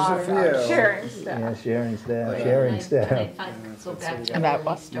not Yeah, lot there's a about few. sharing stuff. Yeah, sharing staff, sharing staff. About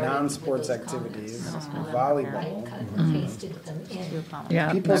what? Non-sports activities, volleyball. two comments.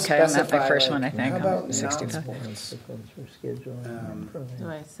 Yeah, People okay, I'm at specify, my first like, one, I think, how on about 65. non-sports? For scheduling and Do programming.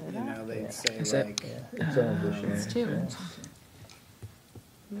 I say You that? know, they'd say Is it? like, It's all the sharing It's two. staff.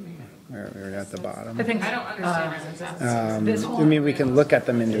 we're at the bottom. I think, I don't understand resistance. I mean, we can look at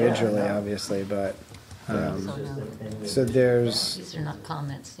them individually, obviously, but, so there's, These are not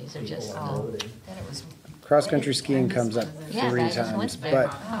comments, these are just, cross-country skiing comes up Yeah, 3 that just times, went there.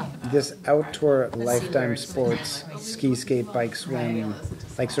 but this outdoor lifetime sports, ski, skate, bike, swim,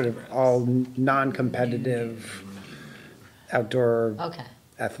 like sort of all non-competitive outdoor okay,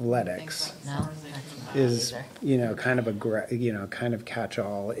 athletics no, that's not is, either. you know, kind of kind of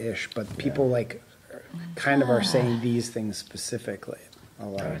catch-all-ish, but people like kind of are saying these things specifically a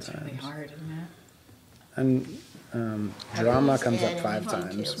lot of it's really times. hard, isn't it? And drama comes up 5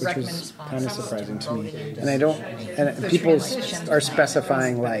 times, which was kind of surprising to me. And I don't, and people are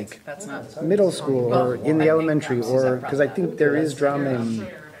specifying like That's not, middle school or in the elementary, or, because I think there is drama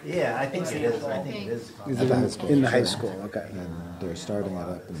Yeah, I think it is, I think it is. in the high school, okay. And they're starting it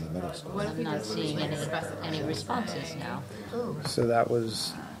up in the middle school. I'm not seeing any responses now. So that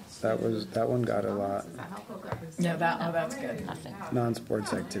one got a lot. yeah, that's good. Nothing.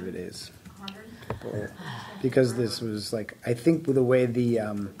 Non-sports activities. Because this was like, I think the way the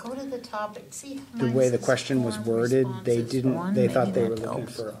Go to the topic, see. the mine way the says question was form worded, they responses didn't, one, they maybe thought they that were looking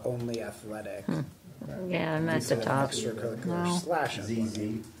helps. for only athletic. Yeah, I'm at the Instead of top. extracurricular slash athletic.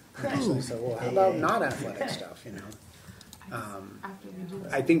 ZZ. Actually, so well, how about not athletic stuff, you know?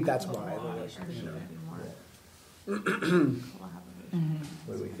 I think that's why, you know.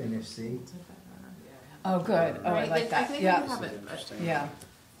 Where we finish C? Oh, good, oh, I like that, yeah, Interesting. yeah.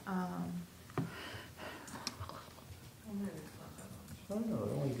 Oh, no, it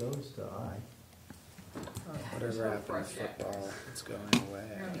only goes to I. Whatever happened to football, it's going away.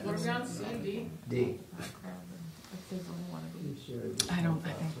 What are we on, C and D? D. I think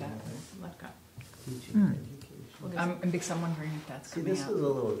that, Teaching education. because I'm wondering if that's See, coming this out. is a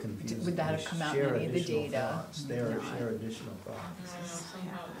little confusing. Would that have come out in Share any of the additional data? thoughts. Share additional thoughts.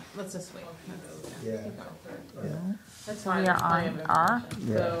 Let's just wait. Yeah, yeah. That's So fine. we are on R?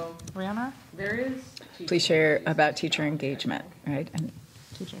 So We on R? there is. Please share about teacher engagement, right? And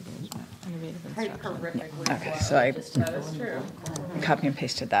Teacher engagement, innovative instruction. Horrifically Okay, slow. so I That is true. copy and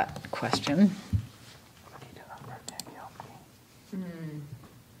pasted that question.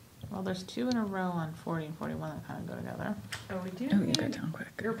 Well, there's 2 in a row on 40 and 41 that kind of go together. Oh, we do Oh, you need got down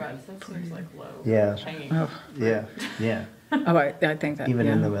quick. earbuds. That seems like low. Yeah. Hanging. Oh, Yeah, yeah. oh, I think that, Even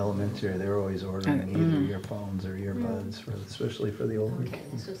in yeah. the elementary, they're always ordering either earphones or earbuds, especially for the older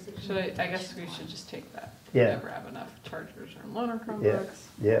kids. Should I guess we should just take that. Yeah. Never have enough chargers or loaner Yeah, Chromebooks.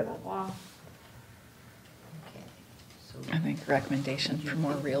 yeah. Blah, blah, blah. I think recommendation for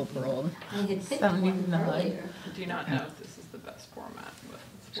more real world. I had picked one earlier. I do not know if this is the best format, but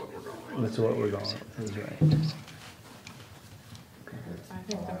it's what we're going with. That's what we're going with, is right. I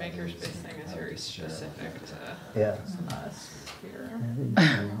think the makerspace thing is very specific to Yeah. us here.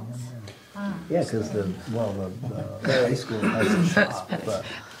 Yeah, because the high school has a shop, but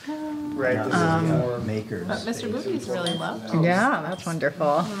Right, this is more. makers. But Mr. Boobies really loved. Yeah, that's wonderful.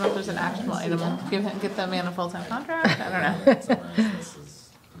 I don't know if there's an actionable item. Get that man a full-time contract. I don't know. This is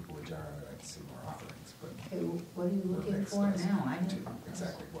people would generally like to see more offerings, but Okay, what are you looking for now? I don't.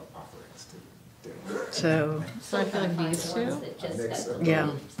 exactly what offerings to do. So, So I feel like these two. That just got yeah,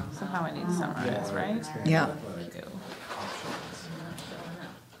 deleted somehow. Somehow I need to summarize, right? yeah.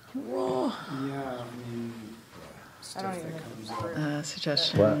 Yeah, I mean, I don't even think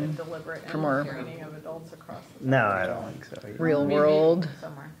Suggestion, deliberate For more- training of adults across the No, I don't think so. real world.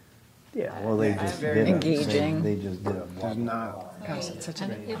 somewhere. Yeah, well, they just did it. Engaging. They just did does it. not. Gosh, it's such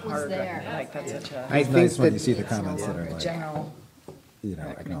And it was there. like, that's such a I It's think nice when that you see the comments that are like, general you know,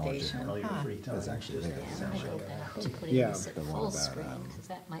 acknowledging recommendation. All your free time. is actually there. Go back to putting Yeah. this at The one full about, screen, because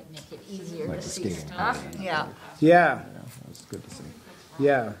that might make it easier Like to the see skating. stuff. party, Yeah. Yeah, you know, It's good to see.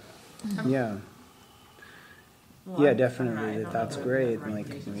 Yeah, yeah. Yeah, definitely, that's great, and like,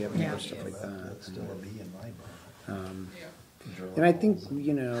 we have more stuff like that. That's still a B in my book. And I think,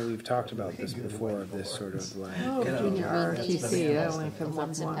 you know, we've talked about this before, this sort of like, Oh, junior ROTC, that only comes up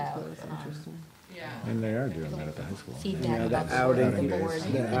What's it once, about? so it's interesting. And they are doing that at the high school. you Feedback know, about the the work of outing, the board.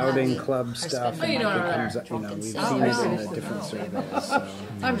 the outing club stuff. spending and money like it on comes up, you know, we've Oh, seen no. this in the different surveys, so.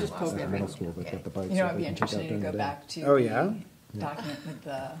 I'm just At poking. middle school, they've got the bikes. You know, that it'd be they can take out interesting to during go the day. back to Oh, yeah? the document with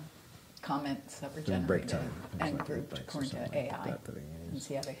the comments that were During break generated time. and Things like grouped bikes or according something to like AI that that they and use.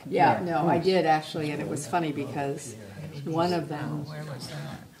 see how they compare. Yeah, no, I did actually, and it was funny because one of them, Where was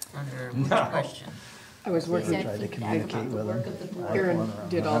that? Under which question? I was working, That Try to feedback communicate about the with work them. of the board. Aaron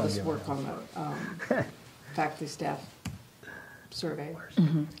did all this work on the faculty staff survey.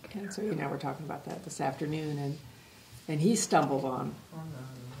 And so he and I were talking about that this afternoon, and he stumbled on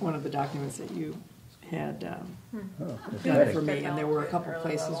one of the documents that you had done for me, and there were a couple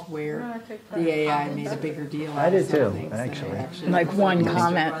places where the AI made a bigger deal I out did of some too, things than they actually. actually. Like one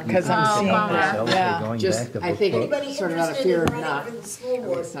comment, because I'm seeing that, Myself, yeah. going Just, back to I book think club. it's sort of out of fear of not, I mean,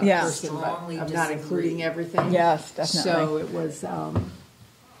 it's not Yeah. person, but of not including everything. Yes, So definitely. it was,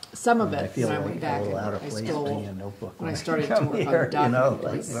 some of I it, feel when I like went a back little and out of I place stole, being a notebook. when I when started to come work on the here, document,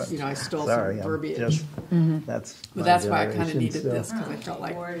 like, was, I stole sorry, some I'm verbiage. just- That's. But my that's why I kind of generation needed still. this, because I felt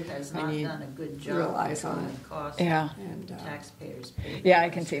like Board has I not need done a good job real eyes on controlling it. costs Yeah, And, taxpayers pay. yeah, I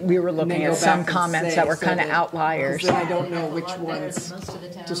can see, we were and then looking go at some back and comments say, that were so kind of that- outliers. because then I don't know A which lot better ones than most of the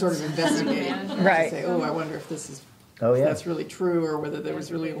towns. to sort of investigate. Right. Say, oh, I wonder if this is, Oh, if yeah. that's really true, or whether there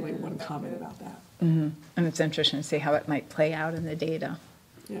was really only one comment about that. And it's interesting to see how it might play out in the data,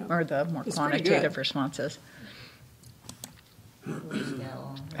 Yeah. or the more It's pretty quantitative good. responses.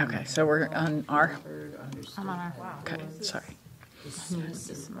 Scale, Okay, so we're on R, heard, understood, I'm on our, wow. okay, sorry.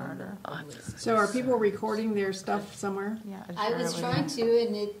 Smarter. So are people recording their stuff somewhere? Yeah. I was trying to,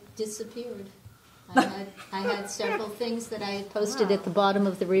 and it disappeared. I had several things that I had posted at the bottom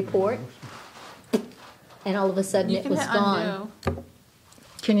of the report, and all of a sudden You it can was hit gone. undo.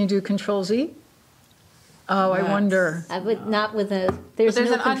 Can you do Control Z? Oh, I wonder. I would, not with a, But there's there's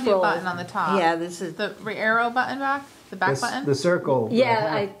no an undo control. button on the top. Yeah, this is, The arrow button back, the back This- button. The circle. Yeah,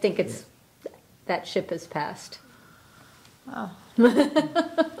 I think it's, that ship has passed. Oh.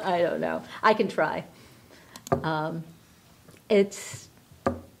 I don't know. I can try. It's,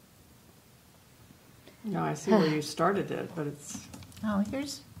 No, I see where you started it, but it's, oh,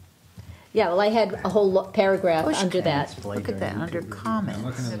 here's yeah, well, I had a whole paragraph push under that. cans. Look at that, under I'm looking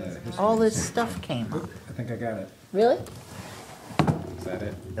comments. in the history. All this stuff came up. I think I got it. Really? Is that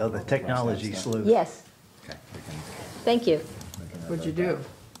it? Oh, the technology sleuth. Yes, Okay. we can- thank you. we can what'd you do?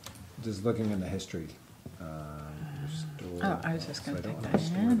 Just looking in the history. Oh, I was just gonna So I don't take wanna that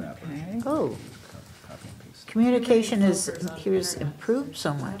store in, that, but okay. Oh, copy and paste. communication here's improved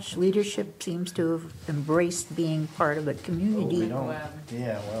so much. Leadership seems to have embraced being part of a We community. don't,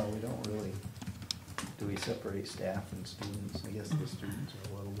 yeah, well, we don't really, do we separate staff and students? I guess the students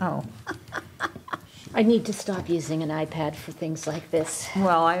are a little. Oh, I need to stop using an iPad for things like this.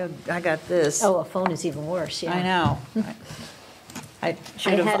 well, I got this. Oh, a phone is even worse, yeah. I know. I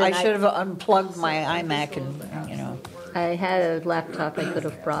should I had have, an I should have unplugged my iMac and, you know. I had a laptop I could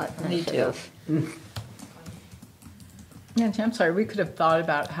have brought. and I Me should too. have. Yeah, I'm sorry, we could have thought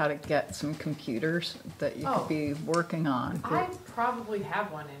about how to get some computers that you Oh. could be working on. I probably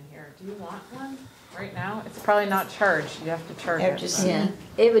have one in here. Do you want one right now? It's probably not charged. You have to charge Have it. to but- see. Yeah,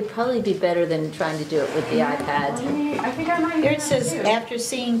 it would probably be better than trying to do it with the iPad. I think I might. Here have it says, too. after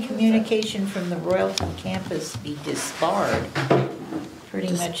seeing communication from the Royalton campus be disbarred,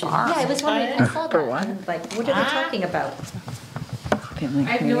 pretty much. Yeah, I was wondering, I saw For that. what? I'm like, what are they talking about? Family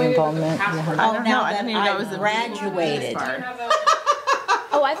I have no community idea what the involvement. password yeah. is. Oh, now I that didn't even know it was I've a graduated.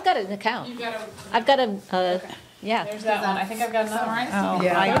 Oh, I've got an account. You gotta, I've got a, yeah. there's that one. I think I've got another one. Oh,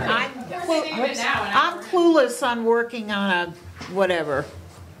 Yeah. I'm clueless on working on a whatever.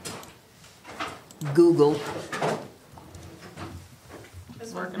 Google.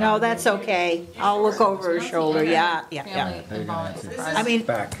 No, that's okay. I'll look over her shoulder. Yeah. Family involvement supervisor. I mean,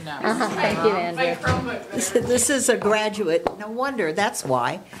 Back. No. Thank you, Andrew. this is a graduate. No wonder, that's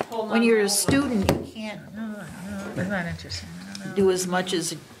why. When you're a student, you can't Isn't that interesting? do as much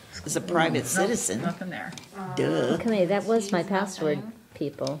as a private citizen. Nothing there. Duh. Okay, that was my password,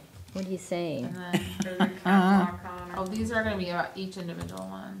 people. What are you saying? And then, oh, these are gonna be about each individual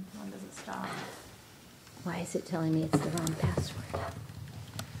one. When does it stop? Why is it telling me it's the wrong password?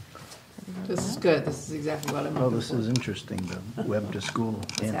 This is good. This is exactly what I'm Oh, looking this for. is interesting, the web to school,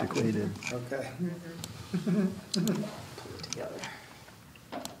 antiquated. Okay. Together.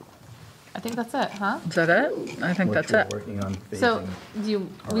 I think that's it, huh? Is that it? I think What that's you're it. working on So, phasing. do you,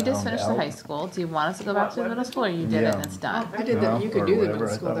 we just around finished the out. high school. Do you want us to go back to the middle school, or you did it and it's done? I did that. You could do the Or middle whatever,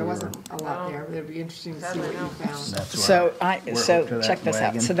 I school. thought There we wasn't a lot there, but it'd be interesting to see what you found. That's why So we're hooked to that check this out.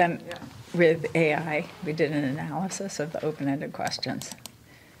 wagon. So then with AI, we did an analysis of the open-ended questions.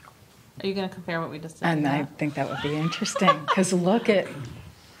 Are you gonna compare what we just did? And to I that? think that would be interesting, because look at,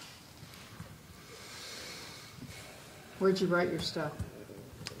 Where'd you write your stuff?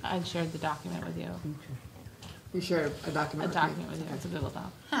 I shared the document with you. You shared a A document with me. document with you. It's a Google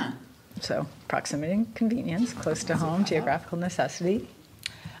Doc. so proximity and convenience, close to home, geographical necessity.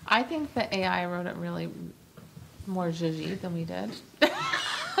 I think the AI wrote it really more zhuzhy than we did.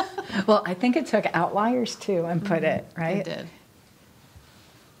 Well, I think it took outliers too and put it, It right? did.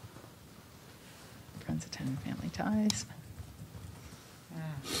 Friends, attending family ties.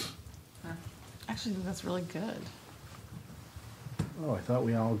 Actually, I think that's really good. Oh, I thought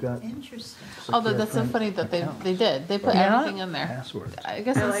we all got Interesting. Although secure that's so print funny that they accounts. did. They put Yeah. everything in there. Passwords. I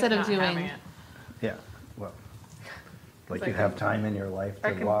guess instead of doing, Yeah, well, like you have time in your life I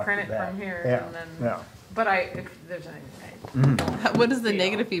to can walk print it back. from here Yeah, and then- yeah. But if there's anything. what is the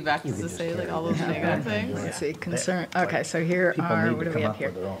negative feedback? Does You it could say just like carry all those it negative back and do things? it. Let's see, concern, Like, okay, so here people are, need what to do we come have up here?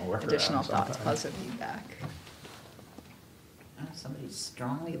 with their own workarounds Additional thoughts, sometimes. positive feedback, Somebody's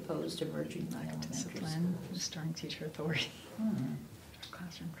strongly opposed to merging my elementary discipline, schools. restoring teacher authority, Hmm.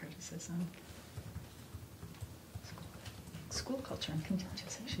 classroom criticism, school culture and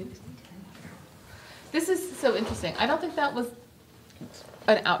contentious issues. This is so interesting. I don't think that was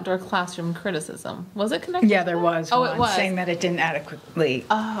an outdoor classroom criticism. Was it connected? Yeah, to there that? was Oh, it one was. saying that it didn't adequately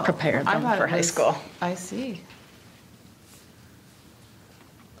Oh, prepare I them thought for it high was- school. I see.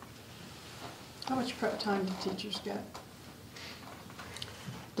 How much prep time do teachers get?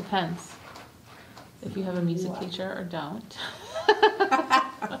 Depends. If you have a music teacher or don't.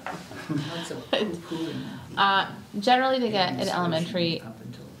 Lots of poo-pooing that. Generally, they get in elementary Up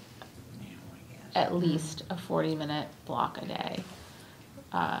until now, I guess. at least a 40-minute block a day.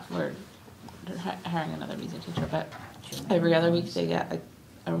 We're hiring another music teacher, but every other week they get like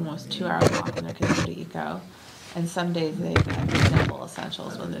almost 2-hour block in their kids go to eco. And some days they get example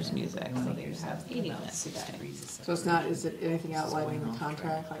essentials when there's music, so they just have 80 minutes a day. So it's not, is it anything outlining the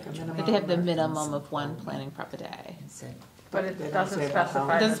contract, like a minimum? But they have the or- minimum of one planning prep a day. But it They don't doesn't say about how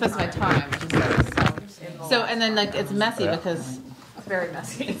specify. It doesn't specify time, it just says so. And then like it's messy because It's very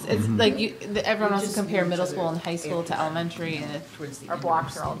messy. it's like everyone wants to compare middle school and high school to elementary, and Our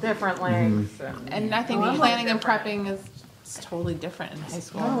blocks are all different lengths and. I think Oh, I'm planning and like prepping is totally different in high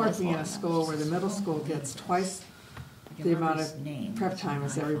school. I'm and middle working in a school. school where the middle school gets twice the amount of prep time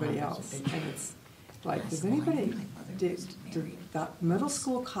as everybody else. And it's like, does anybody, do the middle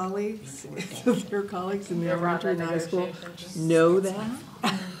school colleagues, their colleagues in the elementary and high school know that?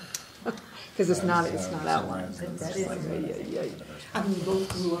 Because it's not outlined. It's like, yeah. I mean, we both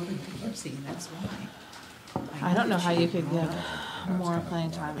grew up in Poughkeepsie, and that's why. I don't know how you could give more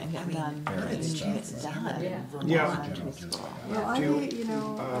playing time and get done. Get done. Yeah. Elementary school. Well, I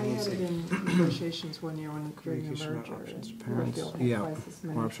had it in negotiations one year when during the merger. Brookfield had twice as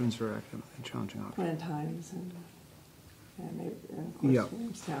many Options for academically challenging options. plan times and maybe, and of Yeah. course,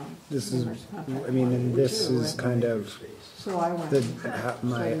 Williamstown. This is, numerous contract I mean, and this too, is and kind of So I went. the, and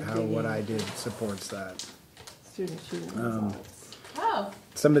started what I digging did supports that. Student achievement results. Oh,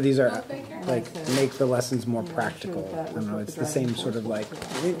 Some of these are Go figure. like make the lessons more Yeah, I'm sure practical. that I was don't know, what it's the the same driving sort of force like,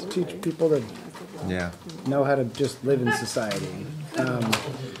 was we need to teach people to Yeah. know how to just live in society.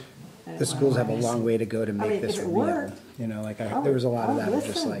 The schools have a long way to go to mean, make this if it real. worked, You know, like there was a lot of that of just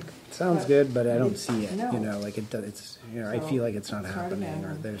listen. like, sounds good, but I don't see it, No. you know, like it's, you know, I So, feel like it's not start happening, again.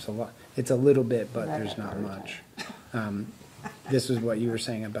 or there's a lot, it's a little bit, but That there's got not very much. this is what you were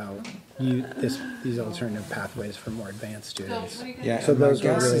saying about these alternative pathways for more advanced students. Yeah, So and my those were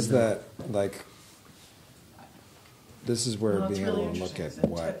guess really is the- that, like, this is where being able to look at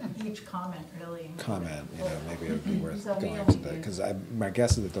what Each comment really. comment, maybe it would be worth going to that, because my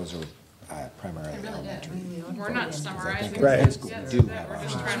guess is that those are primarily elementary. We're not summarizing. Right. High school do have We're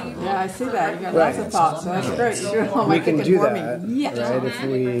just options. trying to. Yeah, I see that. You got lots of thoughts, so that's great. You're doing all my We can thinking do for that, me. Yeah. right? If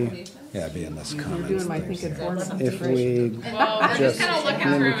we, Yeah, be in this You're comments doing my thing. thinking for me. if we, Well, we're just kind of looking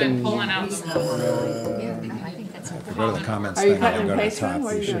and then we through and can- pulling out the. I think that's If we go to the comments Are you thing, cutting and and go to the pasting? top,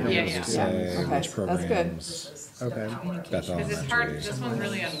 What are we you should doing? be able Yeah, to yeah. say Okay, which that's good. programs. okay. Beth Because it's hard, Elementary. this one's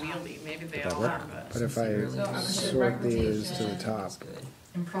really unwieldy, maybe they that all work? are, but. But if I sort these to the top,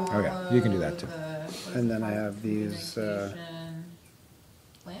 Oh, yeah, you can do that too. and then I have these,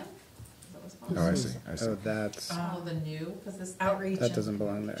 Plan? Oh, I see, I see. oh, that's, Oh, the new, because this. Outreach. that doesn't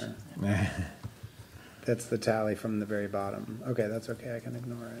belong there. That's the tally from the very bottom. Okay, that's okay, I can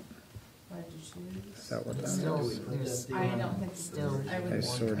ignore it. What did you choose? Is that what that Still, is? there's, I don't think still. I I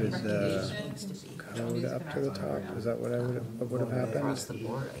sorted the code up to the top, is that what what would have happened? Across the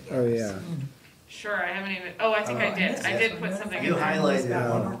board, I guess. Oh, yeah. Sure, I haven't even, oh, I think I did. I did put something in You there. highlighted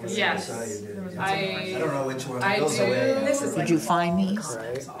one. Yes. I saw you did. I don't know which one I goes do- away. This Did you find these?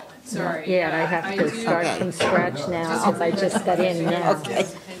 Sorry. Yeah, and I have to do- start from scratch now, because I just got in now.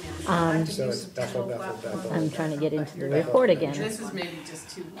 So it's Bethel. I'm trying to get into the report again. This is maybe just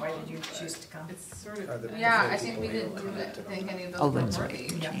too. Why did you choose to come? It's sort Are of. the- Yeah, I think we didn't do that, think any of Oh, those that's were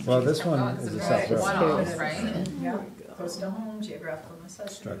right. Well, this one is a separate one-off, right? Yeah, close to home, geographical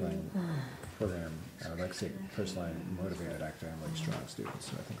necessity. struggling program. I would like to say personally motivated, academically strong students,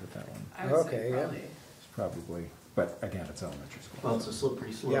 so I think that one I would say Okay, yeah. probably. is probably, but again, it's elementary school. Well, it's a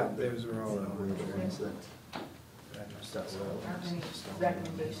slippery slope. Yeah, those were all Things that- that's what Are there any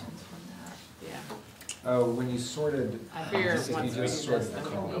recommendations from that? Yeah. Oh, when you sorted, I figured if you once we do just this, sorted then the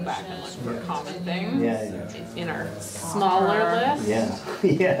we'll go columns. back and look for common things. Yeah, In our smaller list. yeah.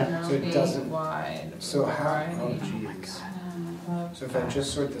 Yeah. So it doesn't- Wide. So how, oh variety. geez. So if I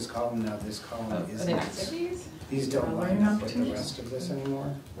just sort this column now, this column Of the isn't, activities? these don't line up with the rest of this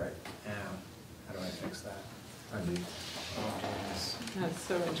anymore? Right. Yeah, how do I fix that? I mean, Oh, geez. That's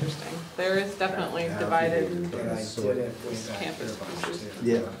so interesting. There is definitely Now, divided. But I did it way back Campus here, but pieces. too.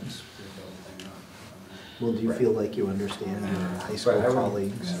 Yeah. Screwed the whole thing up. Well, do you feel like you understand your high school But I would-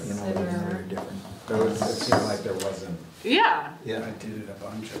 colleagues, that are different? it seemed like there wasn't. Yeah, Yeah. I did it a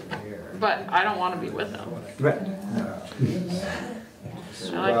bunch over here. but I don't want to be with them. Right. I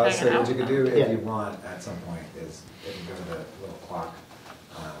like Well, hanging so what out you could with do Yeah. if you want at some point is, if you go to the little clock,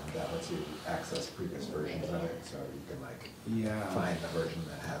 that lets you access previous versions of it, so you can like Yeah. find the version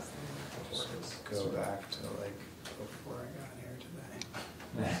that has the name before it was. Go back to like before I got here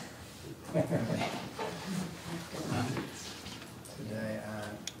today. Today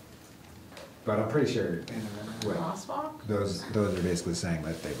But I'm pretty sure wait a minute. what, Crosswalk? those are basically saying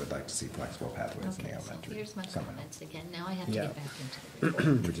that they would like to see flexible pathways in the Okay, so elementary. here's my somehow, comments again. Now I have to Yeah. get back into the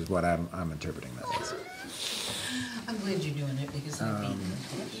report. which is what I'm interpreting that as. I'm glad you're doing it because I'd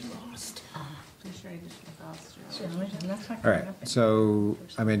be lost. Please share additional thoughts. So, that's not All gonna right, happen. so,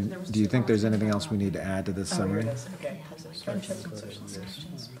 I mean, do you think there's anything else we need to add to this Oh, here summary? it is. Okay. Friendship and social Yes,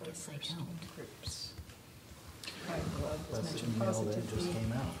 I don't. groups. That's an email that just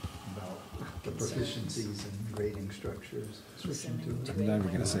came out about the proficiencies and grading structures, switching to. And then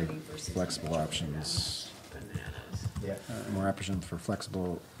we're gonna say flexible options, Yeah. more options for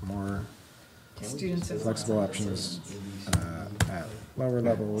more Students of flexible options at lower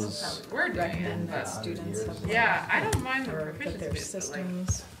levels. We're doing it, recommend that but students have. yeah, I don't mind the Or put proficiency their bit, but like,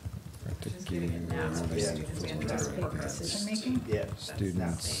 systems, participate decision making. Yeah.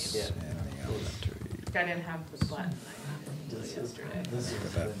 Students Yeah. in the elementary. I didn't have the button until yesterday. This has Look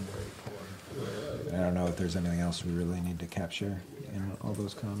at that. been very poor. I don't know if there's anything else we really need to capture in all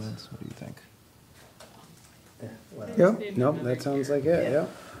those comments. What do you think? Yeah, well, Yep, nope, that sounds like it, yeah.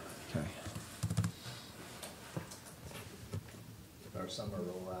 Okay. Our summer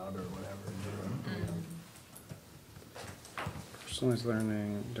rollout or whatever. Personalized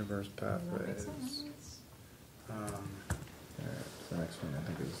learning, diverse pathways. The next one I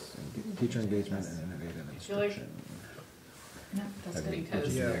think is teacher engagement and innovative feel like- instruction. No, that's Have good. you- Because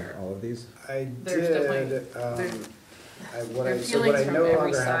did you do they're- all of these? I There's definitely- did, there's- what There I, are so what feelings I from no every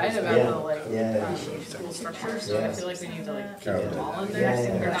longer have side is. about Yeah. the like Yeah. school structure, so I Yeah. feel like we need to like keep Yeah. them all in there, Yeah, so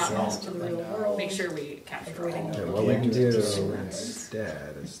yeah, they're not yeah. all, To the real world. make sure we capture Avoiding all. Okay, what we can do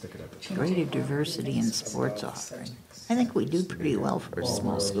instead is stick it at the top. Greater diversity in sports offering. I think we do pretty well for a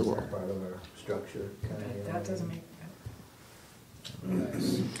small school. Part of our structure, kind of. That doesn't make.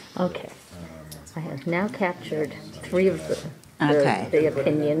 Nice. Okay. I have now captured 3 of the Okay. the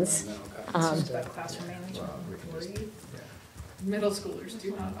opinions. Classroom management. Middle schoolers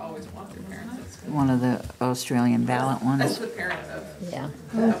do not always want their parents at school. One of the Australian ballot That's ones. the parent of Yeah. a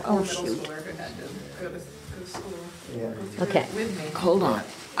poor middle schooler who had to go to school. Yeah. Go through Okay. it with me. Hold on.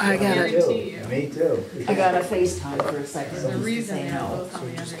 I Guarantee you. Me too. I got a FaceTime for a second. There's a reason they're both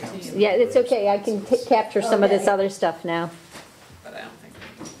on the other team. Yeah, it's okay, I can capture some of this other stuff now. But I don't think.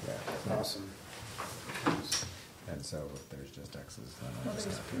 Awesome. And so if there's just X's, then Well, I'll just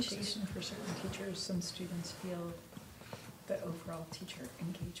there's have X's. appreciation for certain teachers. Some students feel that overall teacher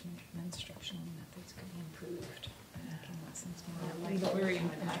engagement and instructional methods could be improved by making lessons more Where are you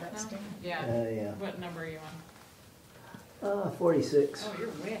and in fact now? interesting. Yeah. Yeah. What number are you on? 46. Oh, you're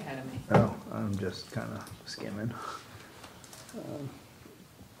way ahead of me. Oh, I'm just kind of skimming.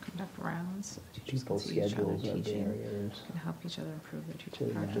 Conduct rounds. so teachers can People's see each other schedules are teaching, barriers. Can help each other improve their teaching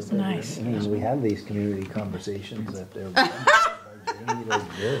to practice. Nice. I mean, we have these community conversations that they're.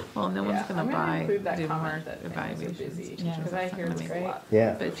 Good. Well, no one's Yeah, gonna I'm gonna include do that more comment that families are evaluations. busy, Teachers because aren't I hear gonna this make a lot.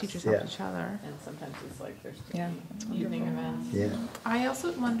 Yeah. But if teachers Yeah. help each other. And sometimes it's like there's Yeah, evening events. Yeah. I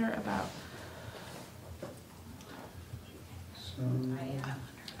also wonder about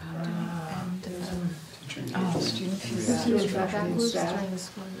Student student feedback. feedback loops during the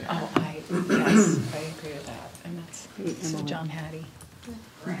school year. Oh, yes, I agree with that. And that's, so John Hattie.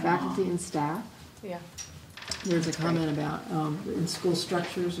 Faculty and staff. Yeah. There's a comment about in school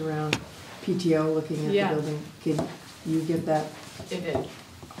structures around PTO looking at Yeah. the building. Can you get that? It did.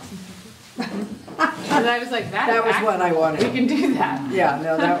 And I was like, That was what I wanted. We can do that. Yeah,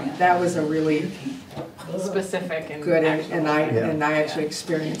 no, that was a really Specific and good, actual. and I Yeah. actually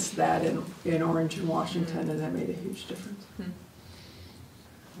experienced that in Orange and Washington, and that made a huge difference.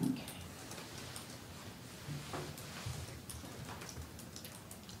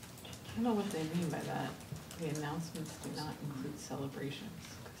 I don't know what they mean by that. The announcements do not include celebrations,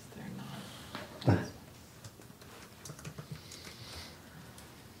 because they're not.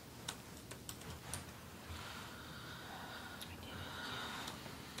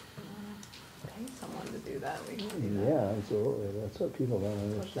 Pay someone to do that. We can do that. Yeah, absolutely. That's what people don't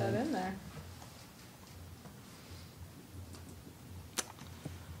Put that understand. in there.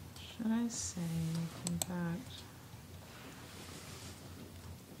 Should I say, in fact,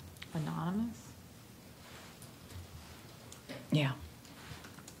 anonymous? Yeah.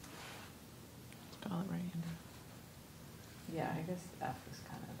 Spell it right into. Yeah, I guess F is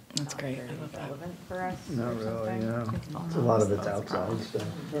kind of That's not great. very I love that. relevant for us Not or really, something. yeah. A lot of it's outside stuff.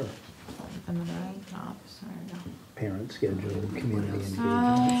 And then I, top, there you go. Parent schedule, community engagement.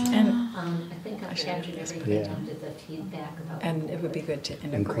 And, I think I've captured everything Yeah. down to the feedback about. and it would be good to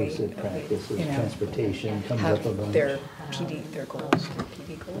integrate. Inclusive practices, you know, transportation comes up a have bunch. their PD, their goals, their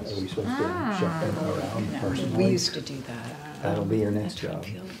PD Are goals. we supposed to shut them around No, personally? we used to do that. That'll be your next At job,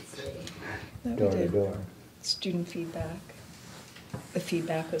 Tronfield. That we door to did. door. Student feedback. The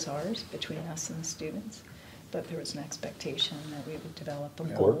feedback was ours, between us and the students, but there was an expectation that we would develop a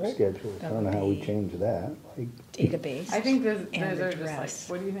goal. Work schedules, I that don't know would how we be change that. Like, Database. I think those and are just like, address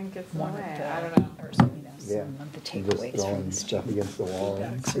what do you think gets in the one of way? the- I don't know. Or, you know, Yeah. some of the and just takeaways from throwing the stuff student against the wall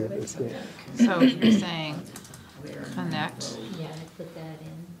and feedback see if it surveys. sticks. So you're saying connect Yeah, I put that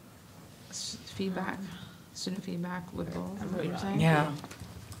in. feedback, student feedback with goals, is what you're saying? Yeah.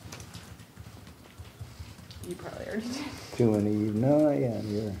 You probably already did. Too many, no, yeah,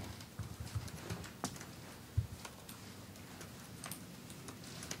 you're.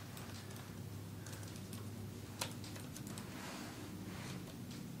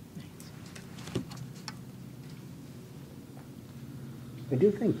 I do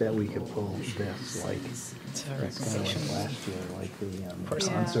think that we could pull this, like, It's a kind of recommendation. like last year, like the course.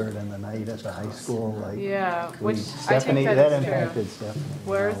 concert and the night at the high school, like. Yeah, we- which I Stephanie, think that that is true. impacted Stephanie.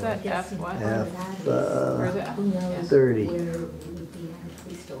 Where is that Yes, F what? F, Where is it? Who knows 30. where it would be at if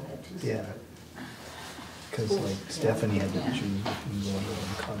we still had two. Yeah. Cause like Stephanie had to choose between going to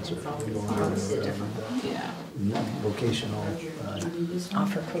a concert and going to Yeah. vocational,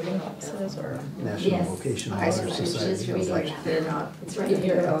 Offer coding classes or? National Yes. Vocational High Honor school Just Society. feels reading like that. they're not, It's right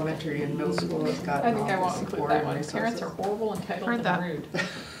here. elementary and middle school has got I think I all won't the include support that and one. resources. Parents are horrible, entitled, Heard and that. rude.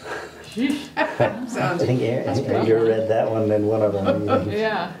 I Sounds, think you read that one in one of them.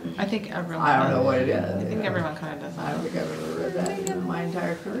 Yeah. I think everyone. I don't know what it I is. think everyone kind of does I don't that. think I've ever read that in my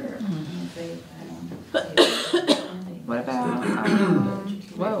entire career. What about,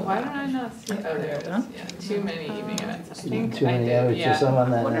 Whoa, why don't I not see? Oh, there it is. Yeah, too many evening events. I think Too I many did, hours, yeah. or some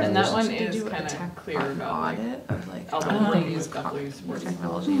on that. And that one They is do a kind tech of clear about like, audit of like, all the how ways they use that we use words.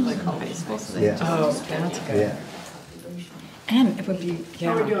 technology, like all these schools, so they Yeah. just. Oh, that's good. Yeah, And it would be,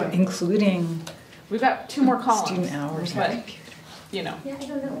 How are we yeah, doing? including We've got two more columns. student hours But on computers. you know, Yeah, I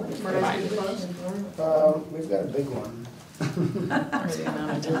don't know. provide. We've got a big one.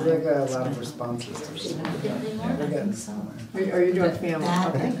 There's like a lot of responses. We're getting somewhere. Are you doing family?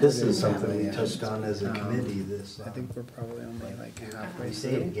 I think this is something we Yeah. touched on as a committee, this. I think we're probably only like halfway We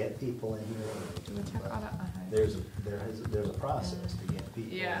say to through. get people in here. Do we check audit? There's a process to get people in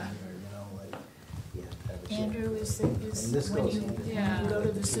here, Yeah. you know, like, you have to have a check. Andrew, is And this when goes you hand in Yeah. hand go to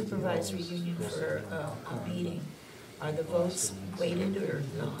with the supervisory PTOs, union this for is a meeting, are the votes weighted or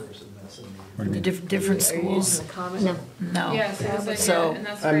not? person that's in What do you The mean? different Are you using schools? the comment? No, No. Yeah, so it's like, So, and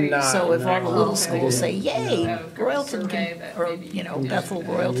that's I'm very. not- So if all the No. little Okay. schools say, yay, Yeah. Royalton Survey can, that or, maybe you know, you Bethel do.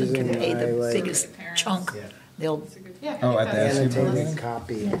 Royalton can pay the Using biggest Parents. chunk, Yeah. they'll, That's a good- Yeah. Oh, at the because- SU board Annotated meeting?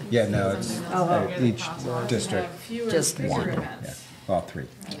 copy. Yeah, no, it's Oh. each Have district, fewer Just bigger one. events. yeah, well, 3,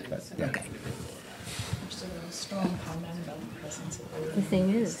 but, yeah. okay. There's a strong comment about the presence of. the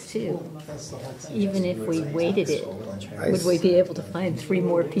thing is too, even if we weighted it, I would we be able to find 3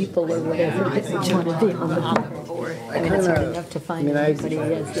 more people or whatever that would want to be on the board? I mean, it's hard enough to find everybody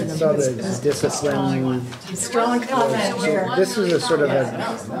as the saw numbers. the discipline. Strong comment here. This is a sort of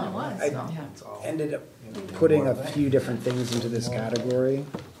I ended up putting a few different things into this category,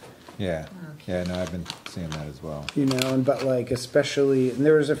 Yeah, yeah, no, I've been seeing that as well. you know, and but like especially, and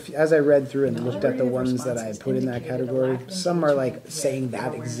there was as I read through and looked at the ones that I put in that category, some are like saying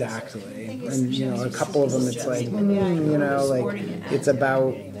that exactly, and you know, a couple of them it's like, you know, like it's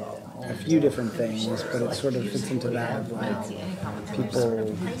about a few different things, but it sort of fits into that of like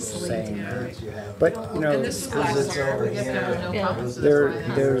people saying that. But you know, there's You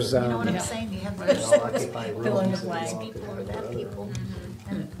know what I'm saying? You have those fill in the blank people or that people,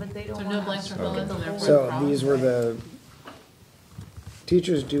 but they don't So want no blanks or fill-ins and therefore. so the these were problem. the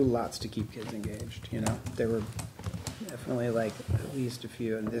teachers do lots to keep kids engaged, you know. There were definitely like at least a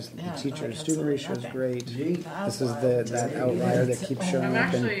few, and this the teacher student ratio is great. This is that outlier that keeps showing I'm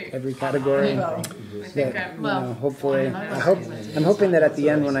up in actually- every category. I think That, I'm. you know, hopefully, I'm hoping that at the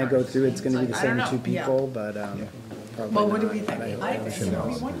end when I go through, it's gonna be the same 2 people, but probably Well, what do we not, think? but I think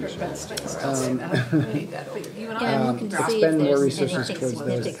we wonder if that's Yeah, I'm looking to see if expend more there's resources anything towards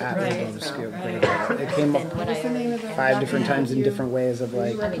those significant at the above different scale grade. from It came than up what I already. 5 different times in different ways of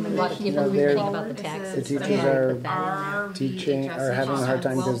like, I mean, a lot of you people know, complaining they're, about the taxes. the so teachers I are put that in there. teaching, are having a hard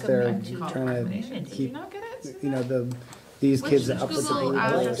time because they're trying to keep, you know, these kids up at the Google blue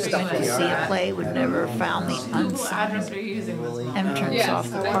address are you stuff to using? see a play would never have found the Google unsigned address are you using? entrance Yes,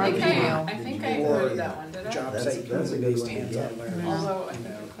 off the I park. think I think I heard that one, did I? job That's- site that's a good based one to hands-on get. learning. Although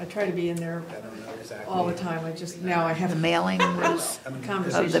I try to be in there I don't know exactly. all the time, I just, now I The have mailing was,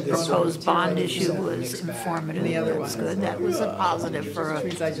 conversations. of the going on proposed too, bond but issue was informative, The other that's one. good, that was a positive for which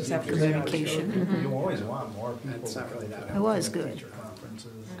means I just have to communication. You always want more people. It's not really that. It was good. Teacher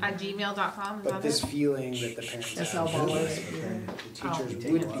conferences. At gmail.com, is But that this it? feeling that the parents That's have, all that ballers. the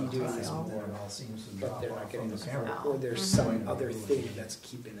teachers would be doing this more, It all seems to but drop they're not off getting on the the support, parent. or there's some other thing that's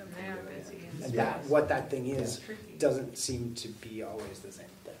keeping them They from are doing it. busy. And that, what that thing is, doesn't seem to be always the same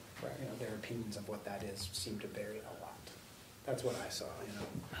thing. Right. You know, their opinions of what that is seem to vary a lot. That's what I saw,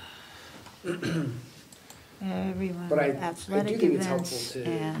 you know. Everyone, But I do athletic think it's helpful events to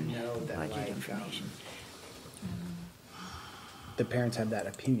and know that, budget like, information. The parents have that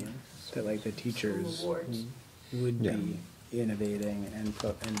opinion, that like the teachers awards. would Yeah. be innovating and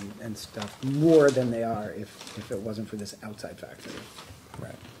and stuff more than they are if it wasn't for this outside factor.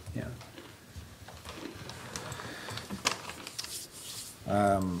 Right. Yeah.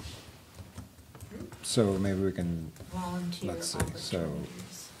 So maybe we can, Volunteer let's see, so,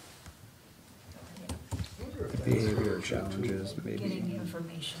 opportunities. Behavior challenges, maybe. Getting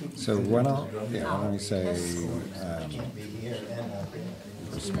information. so why don't we say, Be here and not there.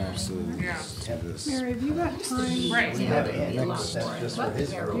 responses to this? Mary, have you got time? Right. We have Andy, that's just for his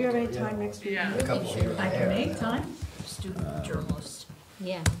Do group. you have any time next week? Yeah. A couple here. I can make time. Student journalists.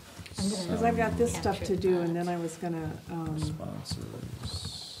 Yeah. I'm gonna- Because I've got this stuff to do, and then I was gonna,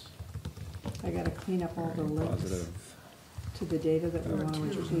 Responses, I gotta clean up all the links positive, to the data that we want to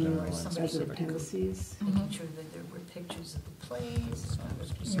include as Somebody- appendices. Making sure that there were pictures of the plays.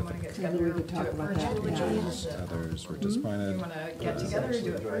 You wanna get Maybe we could talk about that, yeah. others were You disappointed. wanna get together,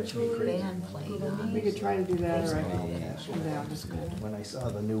 do it virtually? Band played. We could try to do that, or I could come down just a minute. When I saw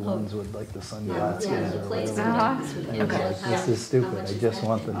the new ones with like the sunglasses Yeah, or the place whatever. that I was like, this is stupid, I just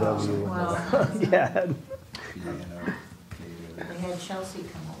want the W. and the- Yeah. They had Chelsea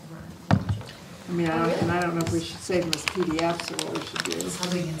come over and I mean, I don't know if we should save them as PDFs or what we should do.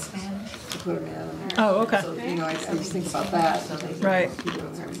 Something in Spanish? To put them in. Oh, okay. So, you know, I just think about that. Right. People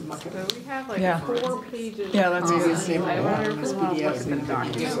are having to muck it So up. we have like Yeah. 4 pages. Yeah, that's Maybe good. save I them wonder if as we want to PDFs look and at the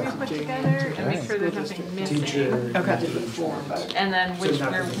documents we put subject. together and make sure there's nothing missing. Okay. Different form, but And then which,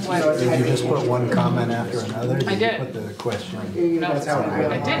 where, what. Did you just put one comment after another? I did. You put the question? No, That's how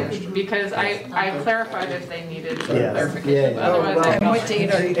I didn't, because I clarified if they needed Yeah. clarification, Yeah. otherwise I And what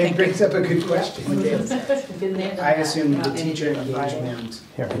date are you It thinking? brings up a good question. I assume the Any teacher data file. engagement.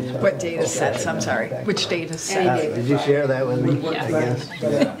 What data sets, I'm sorry, which data set? Did you share that with me, I guess?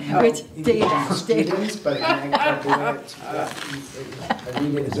 Which data, Students, but can I read it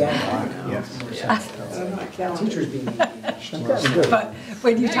again? Teachers being engaged. But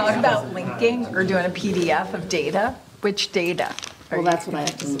when you talk about linking or doing a PDF of data, which data? well, that's what I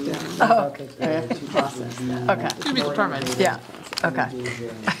have to sit down and Oh, I have to process that. okay, To be determined. yeah, okay.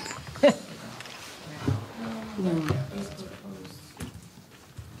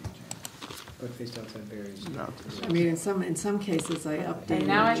 But faced outside barriers. I mean, in some cases, I updated. And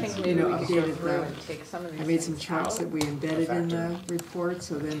now I think maybe you know, we can go updated through the. and take some of these I made some things charts out. that we embedded in the report,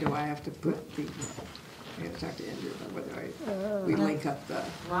 so then do I have to put the, I have to talk to Andrew about whether we link up the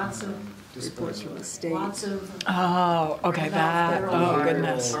Lots of, reports from the state. lots of. Oh, okay, that, oh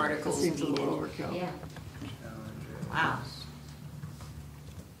goodness. It Articles seems a needed. little overkill. Yeah. Wow.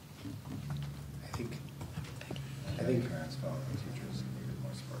 I think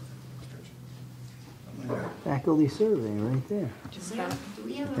Faculty survey right there. Do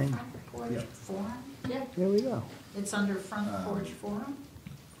we have a front porch forum? Yeah. There we go. It's under front porch forum?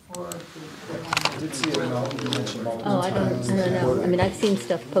 Or Oh, I don't know. I mean, I've seen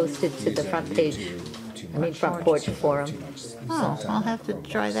stuff posted to the front page, I mean, front porch forum. Oh, I'll have to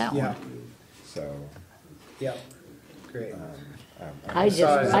try that Yeah, one. So, yeah, great. I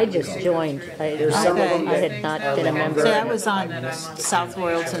just joined. I some of them I had not been a So member. that was on South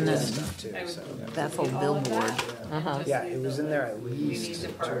Royalton and Bethel Billboard. Uh-huh. Yeah, it was in there at We need least to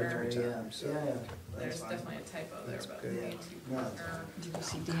two or partner. three times, so. There's definitely a typo there, but we need to partner Did you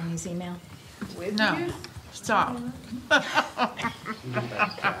see Danny's email? with No. you. Stop.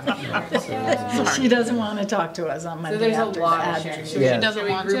 She doesn't want to talk to us on So Monday there's a after lot of that. sharing. She Yeah. doesn't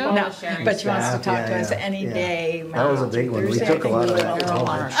want Group all to? No, the sharing but she wants to Staff, talk to yeah, us yeah, any yeah. day. That was a big one. We Thursday, took a lot of I that. think we will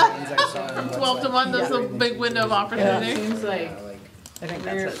on our trains. 12 to 1, that's a big window of opportunity. Seems like I think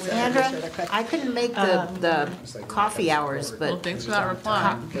that's it. Sandra, I couldn't make the coffee hours, Well, but thanks for that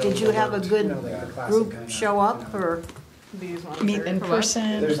reply. did you have a good group show up or? these ones. Meet are- in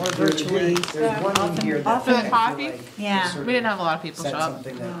person There's or virtually. There's one in here that. For the coffee? Yeah. We didn't have a lot of people Said show up.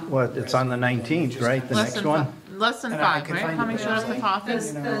 something that. What, it's on the 19th, right, the Less next than one? Less than And I 5, could right? find How it, many but showed up to coffee?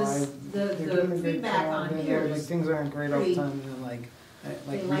 Because the feedback on here Like, is things aren't great all the pretty- time, and then like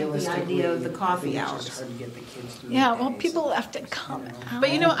they like the realistically, idea of the I coffee think hours. It's just hard to get the kids through. Yeah, the well, day, people so- have to come out.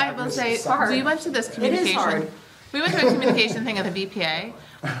 But you know, I will say, we went to this communication. hard. We went to a communication thing at the BPA,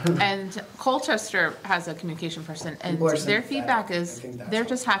 and Colchester has a communication person, and People are their sympathetic. feedback I is, think that's they're what-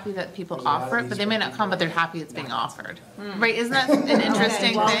 just happy that people There's a lot of offer it, these but they may not people come, but they're that happy it's being offered. Right, isn't that an Okay,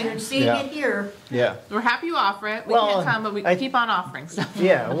 interesting well, thing? you're seeing Yeah. it here. Yeah. We're happy you offer it, we Well, can't come, but we I- keep on offering stuff.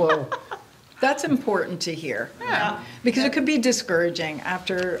 Yeah, well, That's important to hear. Yeah. Because it could be discouraging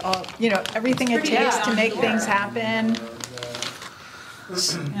after all, you know, everything it pretty takes bad to on make here. things happen.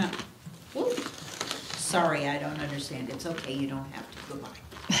 Yeah. Sorry, I don't understand. It's okay, you don't have to. Goodbye.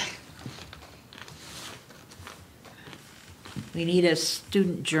 We need a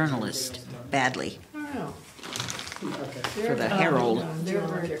student journalist badly I don't know. for the Herald. They're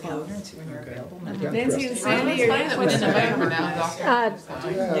very close. Nancy and Sandy, fine that we didn't invite her now,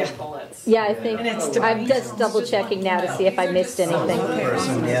 doctor. Bullets. Yeah, I think, I'm just double checking now to see if I missed anything.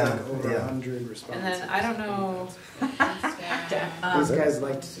 yeah, yeah. 100 responses. And then, I don't know. These guys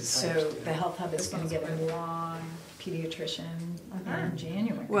like to. So the health hub is gonna get a long pediatrician in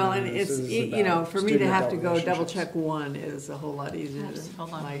January. Well, and This it's, is you know, about for me to have to student-adult go double relationships. check one is a whole lot easier than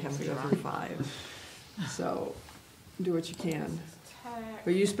Hold on. like having to go through 5. So, do what you can.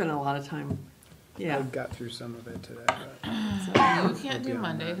 But you spent a lot of time, I yeah. got through some of it today, but. You can't do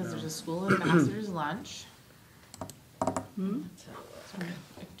Monday, because there's a school ambassador's lunch. Hmm? So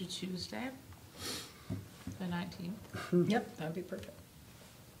I could do Tuesday, the 19th. Yep, that'd be perfect.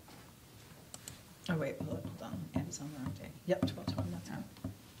 Oh, wait, hold on, it was on the wrong day. Yep, 12/1, that's right.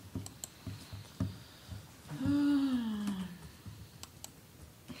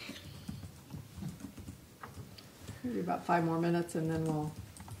 Maybe about 5 more minutes and then we'll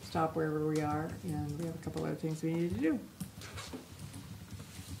stop wherever we are, and we have a couple other things we need to do.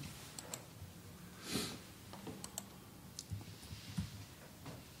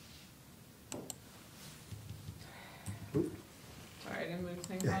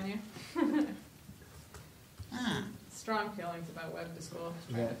 feelings on you. Strong feelings about Web to School.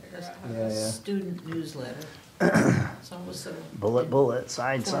 Trying to figure out how to. Student newsletter. It's almost so. Bullet,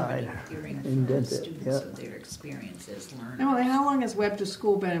 side, Hearing indent from it, students yeah. of their experience as learners. Emily, how long has Web to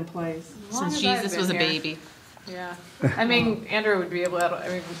School been in place? Long Since as I've Jesus been was a here. baby. Yeah. I mean, Andrew would be able to, I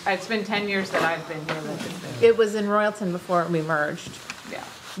mean, it's been 10 years that I've been here. That it's been, It was in Royalton before we merged. yeah.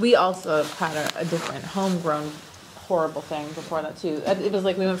 We also had a different homegrown horrible thing before that too. It was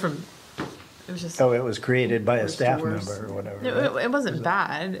like we went from, it was just, Oh, it was created by a Worst to staff worst. member or whatever, it, right? it wasn't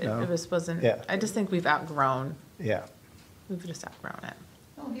bad. No? It just wasn't, Yeah. I just think we've outgrown, Yeah. we've just outgrown it.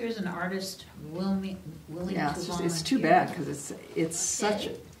 Oh, here's an artist willing to Yeah, volunteer. it's too bad because it's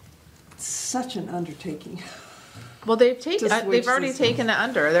such an undertaking. Well, they've taken, To switch they've already systems. taken it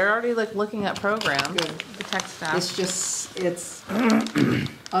under. They're already like looking at programs, Good. the tech staff. It's just, it's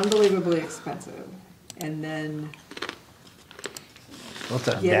unbelievably expensive. And then, Well, it's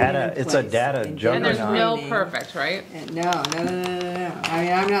a Getting it data, in it's a place data and And getting there's juggernaut. no training. perfect, right? and no. I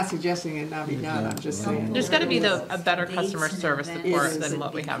mean, I'm not suggesting it not be done, I'm just saying. There's gotta be a better Dates customer and service events support that than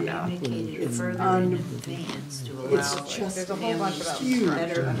what we have now. communicated It's further un- in advance to It's allow just There's a whole bunch of huge.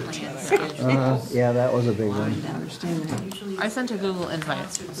 better plan schedules. Yeah, that was a big I one. understand that. Usually I sent a Google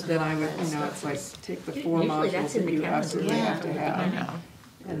invite. But then I would, it's like, take the four Usually modules that's in that the you calendar. absolutely have to I have, know.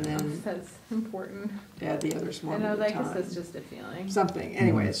 and then That's important. add the others one I know, at a I guess that's time. just a feeling. Something,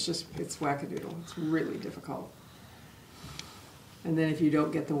 anyway, it's wackadoodle, it's really difficult. And then if you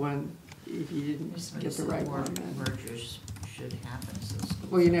don't get the one, if you didn't Somebody get the said right more one, then, mergers should happen, so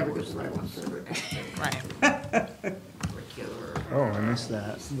schools. well, you never get force the right one for those everybody. Right. extracurricular. Oh, I missed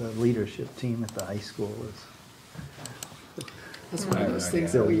that. The leadership team at the high school was. That's one of those I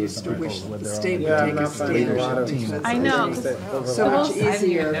things don't that we know. used to wish When the they're state on would the Yeah, take I'm a not finding a lot of stand. I know, It's 'cause so much I didn't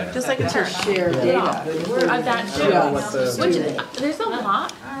easier Just like a to turn. share Yeah. data. That too. Yeah. What the- Which, there's a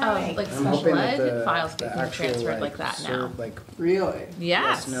lot of like I'm special hoping that ed the- files the getting actual, transferred like that now. Like, Really?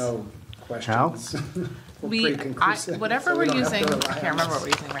 Yes. no questions. Were We, pretty conclusive, whatever so we we're don't have to using, I rely can't on remember this. what we're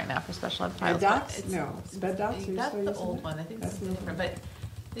using right now for special ed Ed files. but docs? it's- No, sped docs, are you That's still the using old that? one, I think That's this is the- different, but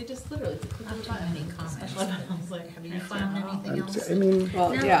they just literally. Not too many comments. Special ed files, like, Have you found anything else? I mean,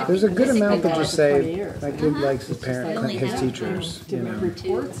 Well, yeah. there's a good It's been amount that going just on for 20 say, years. my kid likes his I parent, only his have teachers, you Different know.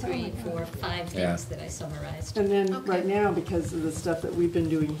 reports. 3, 4, 5 Yeah. things that I summarized. And then, Okay. right now, because of the stuff that we've been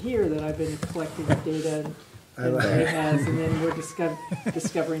doing here, that I've been collecting data I and like- Ray has, and then we're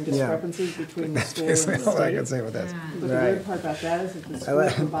discovering discrepancies between the school and the Basically, all I can state. say with that. But the Right. weird part about that is that the school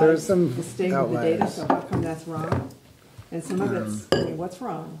like- provides there's some the state with the data, outliers. so how come that's wrong? And some of it's, I mean, what's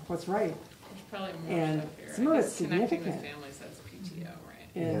wrong, what's right? There's probably more And stuff here. some of I it's guess connecting significant. with families, that's PTO,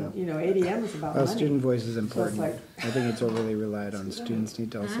 right? And, you know, ADM is about Well, money. student voice is So important. it's like, I think it's overly relied on. Students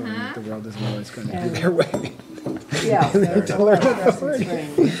need to also learn that the world isn't always going to be And- their way. yeah, so They need it's a to whole learn interesting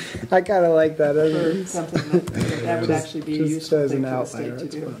thing I kind of like that. for something that would actually be a Just useful as thing an for the outlier, state to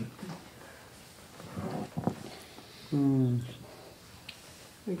it's do. fun. Hmm.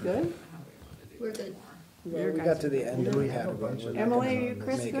 We good? We're good. Well, we got to the end and we had a bunch of. Emily,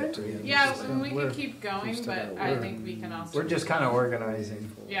 Chris, Make good? it to the end. Yeah, and we We're- could keep going, still but got I work. think we can also. We're just kind of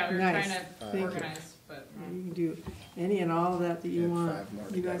organizing. Yeah, we're Nice. trying Thank to you. organize, but. You can do any and all of that We you have want. 5 more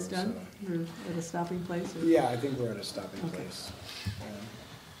to You guys go, done? so- Or at a stopping place? Or- Yeah, I think we're at a stopping Okay. place.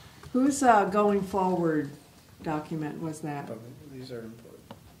 Whose going forward document was that? But these are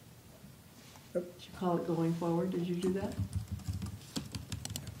important. Did you call it going forward? Did you do that?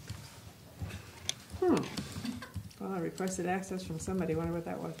 Well, I requested access from somebody. Wonder what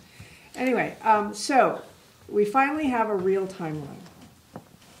that was. Anyway, so we finally have a real timeline.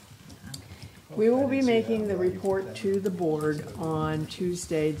 We will be making the report to the board on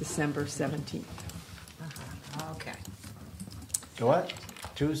Tuesday, December 17th. Okay, What?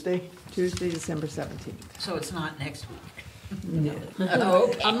 Tuesday? Tuesday, December 17th. so it's not next week.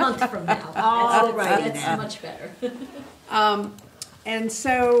 A month from now. All right, That's then. much better. And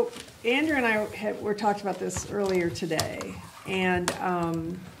so Andrew and I were talked about this earlier today, and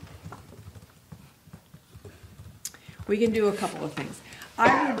we can do a couple of things.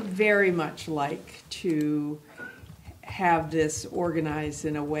 I would very much like to have this organized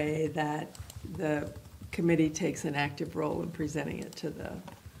in a way that the committee takes an active role in presenting it to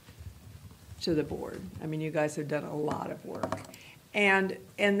the board. I mean, you guys have done a lot of work. And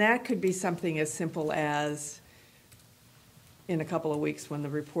that could be something as simple as in a couple of weeks when the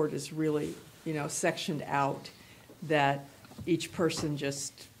report is really, sectioned out, that each person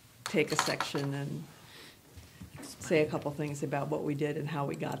just take a section and say a couple things about what we did and how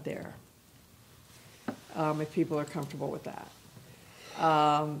we got there. If people are comfortable with that.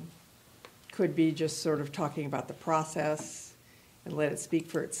 Could be just sort of talking about the process and let it speak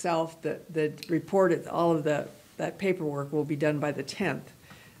for itself. The report, all of that paperwork will be done by the 10th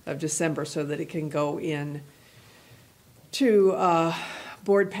of December so that it can go in to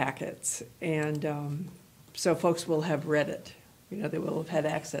board packets. And so folks will have read it. They will have had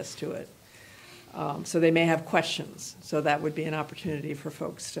access to it. So they may have questions. So that would be an opportunity for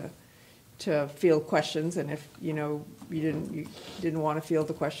folks to field questions. And if, you didn't want to field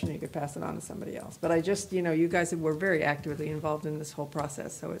the question, you could pass it on to somebody else. But I just, you guys were very actively involved in this whole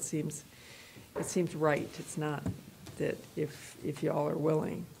process. So it seems right. It's not that if y'all are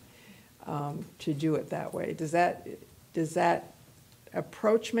willing to do it that way. Does that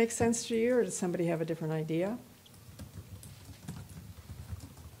approach make sense to you, or does somebody have a different idea?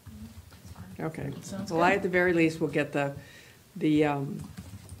 Okay. Well, I, at the very least, will get the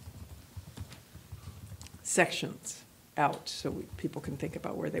sections out so people can think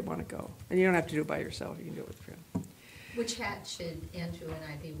about where they want to go. And you don't have to do it by yourself. You can do it with a friend. Which hat should Andrew and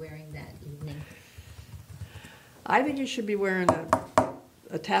I be wearing that evening? I think you should be wearing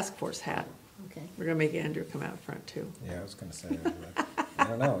a task force hat. Okay. We're going to make Andrew come out front, too. Yeah, I was gonna say, I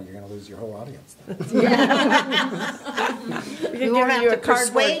don't know, you're gonna lose your whole audience then. We can give won't have you a to cardboard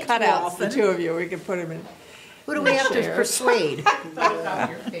persuade too cutouts, the often. two of you. We can put them in. Who do we have to Chairs. persuade? Out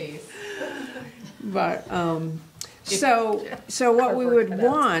your face. But, so what we would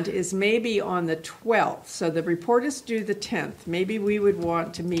want is maybe on the 12th, so the report is due the 10th. Maybe we would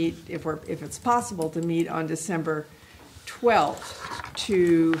want to meet, if it's possible, to meet on December 12th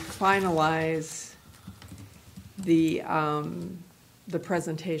to finalize the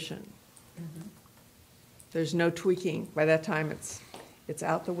presentation. Mm-hmm. There's no tweaking. By that time, it's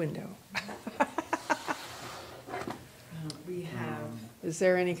out the window. We have Is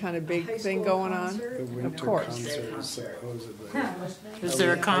there any kind of big thing going on? The Of winter course. concert, supposedly. Is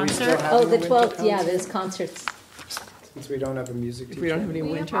there a Are we still concert? Oh, having the a winter 12th, yeah, concert? there's concerts. Since we don't have a music If teacher. we don't have any We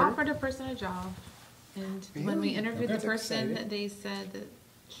have winter. offered a person a job, and when we Really? interviewed the That's person, exciting. they said that,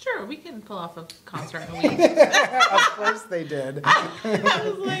 sure, we can pull off a concert in a week. Of course they did. I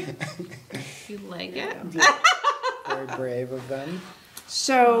was like, you like it? Very brave of them.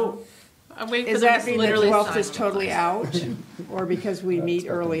 So, I'm waiting for does them that to mean the literally 12th sign is the totally contract. out? Or because we That's meet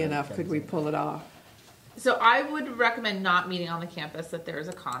fucking early bad enough, could we fencing. pull it off? So I would recommend not meeting on the campus that there is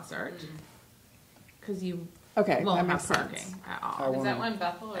a concert, because you Okay, that won't have makes sense. parking at I all. Is that wanna- one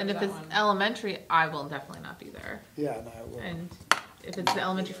Bethel or And is if that it's one? elementary, I will definitely not be there. Yeah, no, I will. And if it's the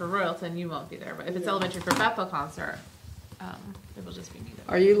elementary for Royalton, you won't be there. But if it's elementary for Bethel concert, it will just be me.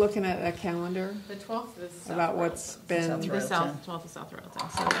 Are you looking at a calendar The 12th is South about what's Royalton. been? The South, 12th is South Royalton,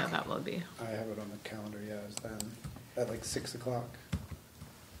 so yeah, that will be. I have it on the calendar, yeah, it's then, at like 6 o'clock.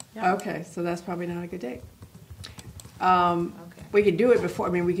 Okay, so that's probably not a good date. Okay. We could do it before,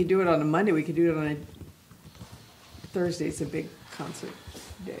 we could do it on a Monday, we could do it on a Thursday, it's a big concert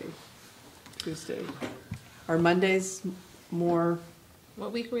day, Tuesday. Are Mondays more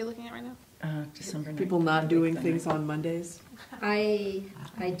What week are we looking at right now? December 9th. people not doing things on Mondays? I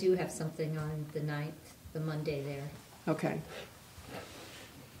do have something on the 9th, the Monday there. Okay,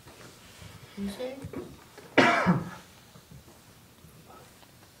 Tuesday?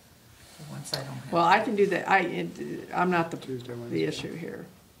 Once I don't have. well, I can do that, I'm not Tuesday, the Wednesday. issue here.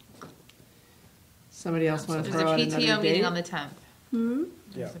 Somebody else want to There's throw a out another PTO meeting date? on the 10th. Hmm?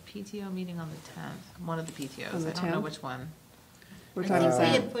 There's Yeah. a PTO meeting on the 10th, one of the PTOs. On the I don't know 10th? which one. What I time think is we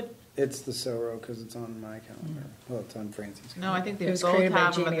that? had put, It's the SORO, because it's on my calendar. Well, it's on Francie's. No, I think they It was both created by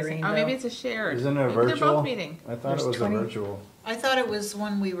have them at the Jamie same. Oh, maybe Rainbow. it's a shared. Isn't it Maybe They're virtual? both meeting. I thought There's it was 20 a virtual. I thought it was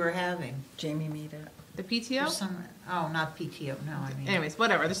one we were having. Jamie made it. The For PTO. some, oh, not PTO, no, I mean. Anyways,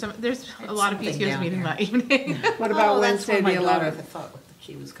 whatever. There's a It's lot of something PTOs down meeting here. that evening. What about Oh, that's Wednesday, when the my daughter 11th? thought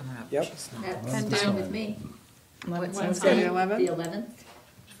she was coming up. Yep. She's not. That's And fine do- with me. Wednesday, the 11th? The 11th?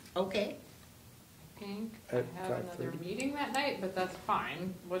 Okay. Pink. I At have another 5:30. meeting that night, but that's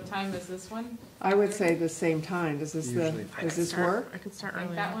fine. What time is this one? I would say the same time. Does this Usually does this work? I could start I think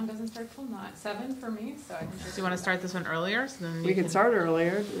earlier. that one doesn't start till 7 for me, so I can Do just. you want to start this one earlier? So then We you can start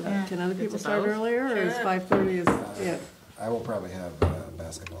earlier. Yeah. Can other Get people to start both? earlier, or is Sure. 5:30 is it? I will probably have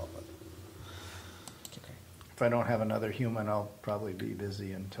basketball, but it's okay. If I don't have another human, I'll probably be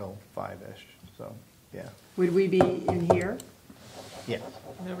busy until 5-ish, so, yeah. Would we be in here? Yeah,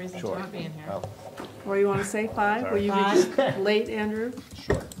 No reason to sure. not be in here. I'll- Or you want to say 5? Will Sorry. you be just late, Andrew?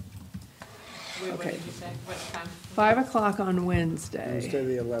 Sure. Wait, what Okay. did you say? What time? 5 o'clock on Wednesday Wednesday,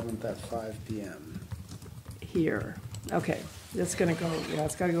 the 11th at 5 PM. here. Okay, that's gonna go, yeah,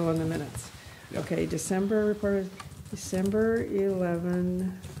 it's gotta go on the minutes. Okay, December report, December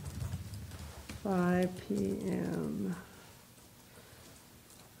 11, 5 PM.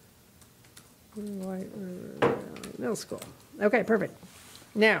 White River Middle School, Okay, perfect.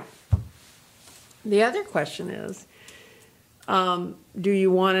 Now, the other question is, do you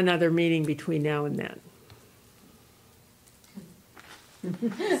want another meeting between now and then?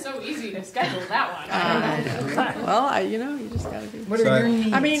 So easy to schedule that one. Well, you just gotta do. What are your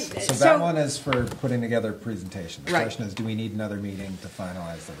needs? I mean, So that one is for putting together a presentation. The Right. question is, do we need another meeting to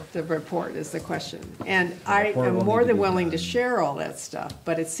finalize the report? The report is the question. And I report am will more need to than be willing to done. share all that stuff,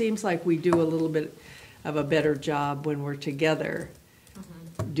 but it seems like we do a little bit of a better job when we're together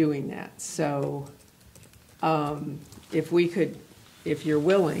doing that. So, if you're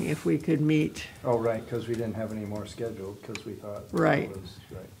willing, if we could meet, Oh, right, because we didn't have any more scheduled, because we thought. it Right. was-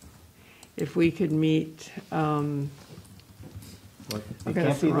 Right. if we could meet, Well, it okay, can't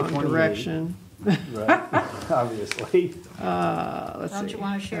that's be the the wrong 28th, direction. Right, obviously. Let's Don't see. you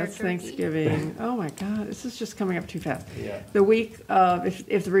wanna share That's turkey? Thanksgiving. Oh my God, this is just coming up too fast. Yeah. The week of,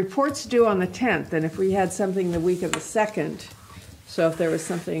 if the report's due on the 10th, and if we had something the week of the 2nd, so if there was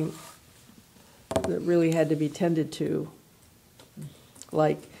something that really had to be tended to,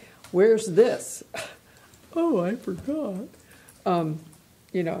 like, where's this? Oh, I forgot.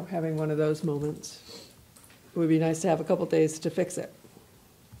 Having one of those moments. It would be nice to have a couple days to fix it.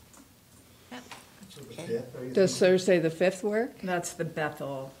 Does Thursday the 5th work? That's the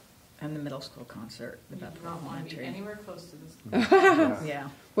Bethel and the middle school concert, the You do Bethel not want to be Elementary. anywhere close to this. Yeah. Yeah.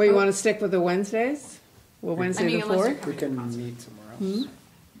 Well, you want to stick with the Wednesdays? Well, Wednesday the unless you're 4th? We can meet somewhere else.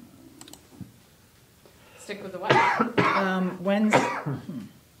 Stick with the what? Wednesday,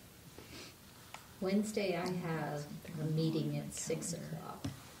 Wednesday, I have a meeting at 6 o'clock.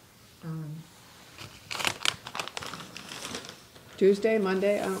 Tuesday,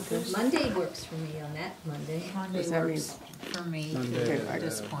 Monday? I don't care. Monday works for me on that Monday. Monday Does that works for me Monday, too, Okay, at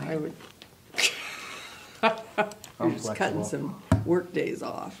this I point. would, I'm you're just cutting flexible. some work days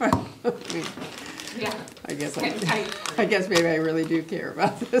off. I mean, Yeah. I guess, Getting tight. I guess maybe I really do care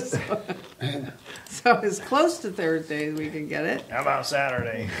about this. So as close to Thursday as we can get it. How about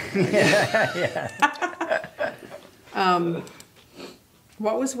Saturday?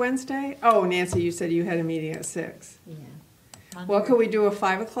 What was Wednesday? Oh, Nancy, you said you had a meeting at 6. Yeah. Well, could we do a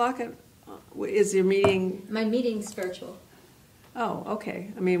 5 o'clock? Is your meeting, My meeting's virtual. oh,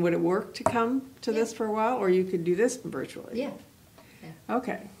 okay. I mean, would it work to come to this Yeah. for a while, or you could do this virtually? Yeah.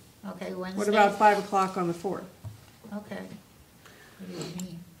 Okay. Okay, Wednesday. What about 5 o'clock on the 4th? Okay. What do you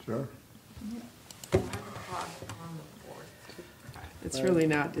mean? Sure. 5 o'clock on the 4th. It's really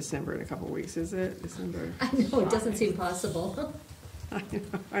not December in a couple of weeks, is it? December? I know, it doesn't seem possible. I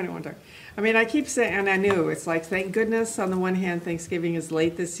don't want to talk. I mean, I keep saying, and I knew, it's like, thank goodness, on the one hand, Thanksgiving is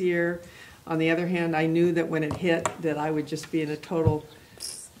late this year. On the other hand, I knew that when it hit, that I would just be in a total,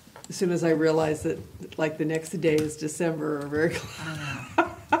 as soon as I realized that, like, the next day is December, or very close.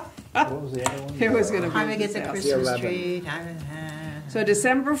 What was the other one? It was gonna be Time a to get the disaster. Christmas 11th. tree. So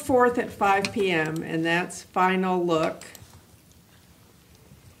December 4th at 5 PM, and that's final look.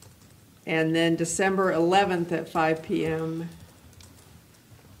 And then December 11th at 5 PM.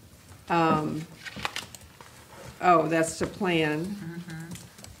 Oh, that's to plan.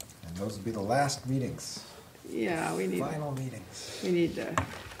 And those will be the last meetings, Yeah, we need final meetings. to,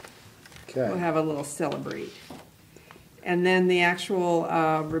 we'll Okay. have a little celebrate. And then the actual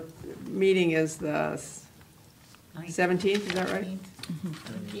meeting is the 17th, is that right?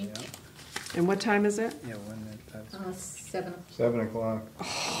 And what time is it? Yeah, when that's. 7 o'clock. 7 o'clock.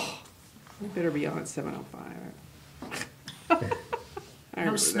 We better be on at 7:05.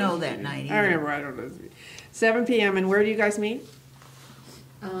 No snow that night I remember, I don't know. 7 PM, and where do you guys meet?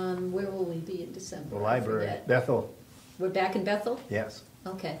 Where will we be in December? The I library, forget. Bethel, We're back in Bethel? yes,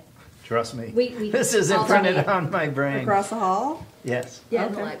 Okay. trust me. We This isn't alternate. printed on my brain. Across the hall? Yes. Yeah,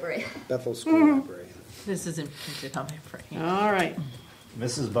 in the Okay. library. Bethel School Library. This isn't printed on my brain. All right.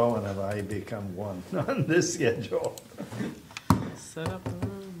 Mrs. Bowen and I become one on this schedule. Set up a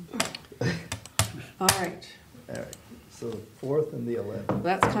room. All right. All right, so the 4th and the 11th.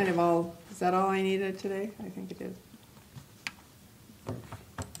 That's kind of all, is that all I needed today? I think it is.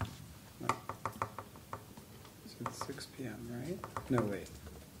 So it's 6 PM, right? No, wait.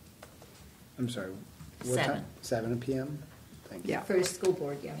 I'm sorry. What 7. time? 7 PM? Thank you. Yeah. For school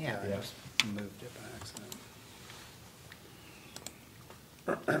board, yeah. Yeah. I just moved it by accident.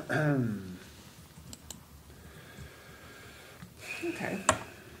 Okay.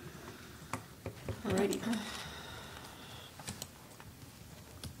 All righty.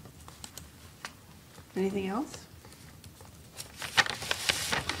 Anything else?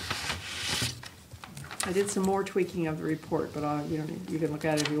 I did some more tweaking of the report, but you can look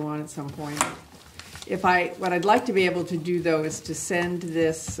at it if you want at some point. What I'd like to be able to do though is to send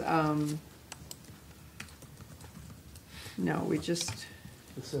this, No, we just,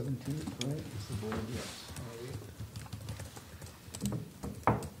 The 17th, right? Is the board, yes.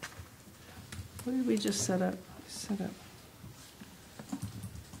 what did we just set up?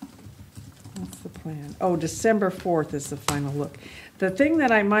 What's the plan? Oh, December 4th is the final look. The thing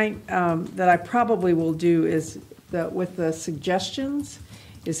that I might, that I probably will do is that with the suggestions,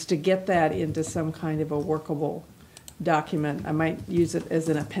 is to get that into some kind of a workable document. I might use it as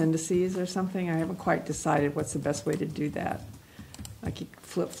an appendices or something. I haven't quite decided what's the best way to do that. I keep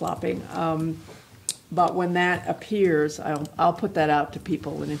flip-flopping. But when that appears, I'll put that out to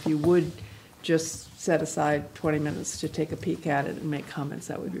people, and if you would just set aside 20 minutes to take a peek at it and make comments,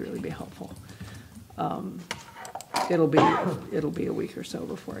 that would really be helpful. It'll be a week or so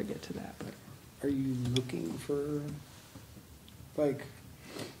before I get to that. But Are you looking for, like,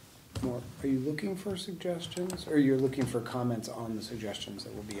 more, are you looking for suggestions, or you're looking for comments on the suggestions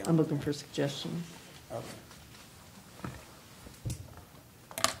that will be on? I'm looking for suggestions. Okay.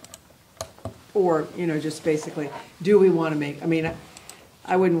 Or, just basically, do we want to make,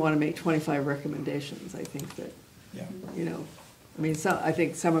 I wouldn't want to make 25 recommendations. I think that, Yeah. I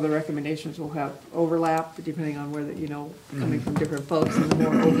think some of the recommendations will have overlap, depending on whether, coming from different folks, and the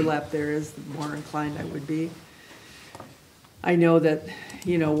more overlap there is, the more inclined I would be. I know that,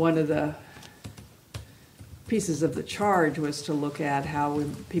 one of the pieces of the charge was to look at how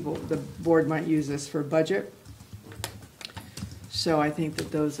the board might use this for budget. So I think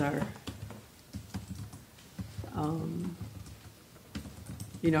that those are,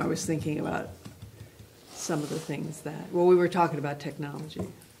 I was thinking about some of the things that, we were talking about technology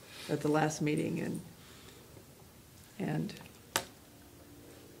at the last meeting, and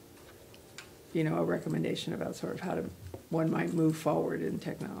a recommendation about sort of how one might move forward in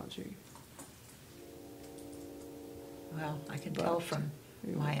technology. Well, I can tell from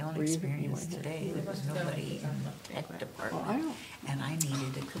my own experience today, there was nobody in the tech department, and I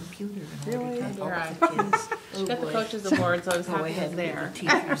needed a computer in order to help the kids. Got the coaches awards, I was Go happy ahead it's with there. the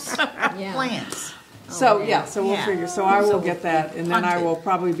teachers' plans. So we'll Yeah. figure, so I will So get that, and then I punted. will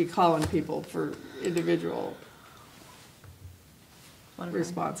probably be calling people for individual Wonderful.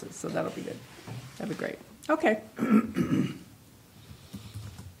 responses, so that'll be good. That'd be great. Okay.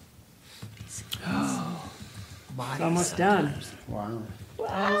 It's almost done. Wow. We'll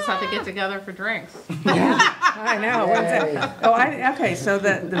just have to get together for drinks. I know. When's that? Oh, okay, so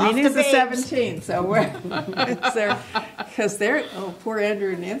the Off meeting's the the babes. 17th, so because poor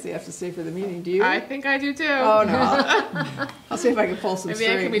Andrew and Nancy have to stay for the meeting. Do you? I think I do too. Oh, no. I'll see if I can pull some Maybe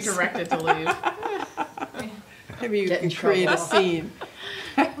strings. I can be directed to leave. Maybe you Get in can create a trouble. scene.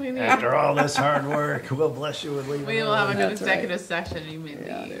 After all this hard work, we'll bless you with leaving. We will have a good That's right. executive session, you may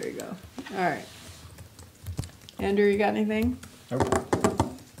Yeah, leave. there you go. All right. Andrew, you got anything? Nope.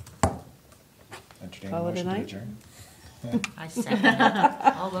 Entertaining Call it a motion to night? adjourn. I second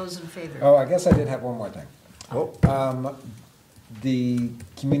it. All those in favor? Oh, I guess I did have one more thing. Oh, The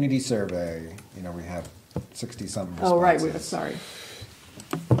community survey, we have 60-something responses. Oh, right, sorry.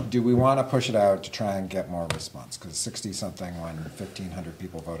 Do we want to push it out to try and get more response? Because 60-something when 1,500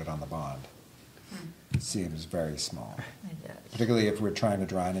 people voted on the bond seems very small. It does. Particularly if we're trying to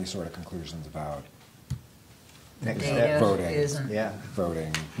draw any sort of conclusions about next Data step. voting. isn't. Yeah,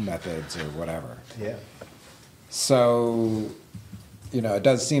 voting methods or whatever. yeah. So, it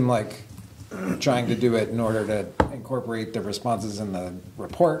does seem like trying to do it in order to incorporate the responses in the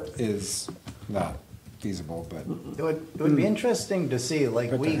report is not feasible, but It would be interesting to see, like,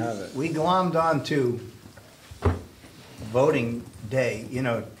 Good to we have it. glommed onto voting day,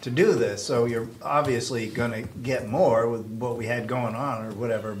 to do this, so you're obviously gonna get more with what we had going on or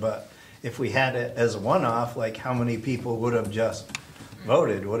whatever, but if we had it as a one-off, like, how many people would have just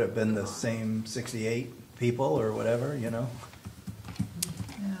voted? Would it have been the same 68 people or whatever,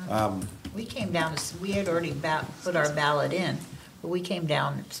 We came down, we had already put our ballot in, but we came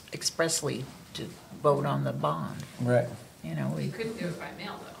down expressly to vote on the bond. right. We You couldn't do it by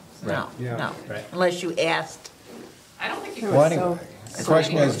mail, though. No, Yeah. no, Right. unless you asked. I don't think you It could. Well, was anyway, so- the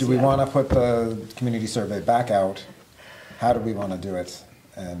question is, do we want to put the community survey back out? How do we want to do it?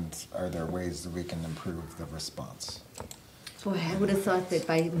 And are there ways that we can improve the response? Boy, I would have thought that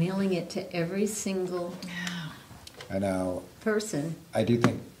by mailing it to every single I know, person, I do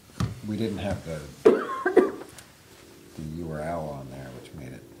think we didn't have the URL on there, which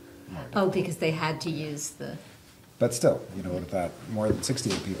made it more difficult. because they had to use the, But still, with that, more than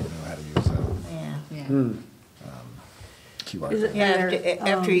 68 people knew how to use Yeah. yeah. QR Is code. it- Yeah, There,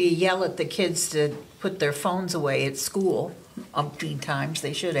 after you yell at the kids to put their phones away at school umpteen times,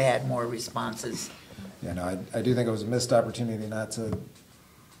 they should have had more responses. I do think it was a missed opportunity not to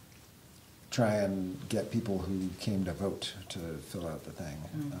try and get people who came to vote to fill out the thing.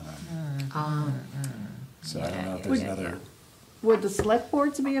 So I don't know if there's another. Would the select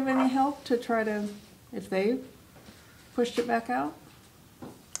boards be of any help to try to, if they pushed it back out?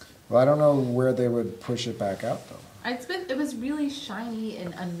 Well, I don't know where they would push it back out though. It was really shiny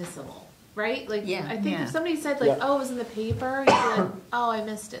and unmissable, right? Like, Yeah, I think yeah. if somebody said like, oh, it was in the paper, you'd be like, oh, I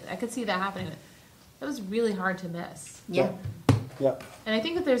missed it. I could see that happening. That was really hard to miss. Yeah. Yep. And I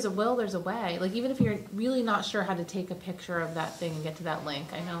think if there's a will, there's a way. Like, even if you're really not sure how to take a picture of that thing and get to that link,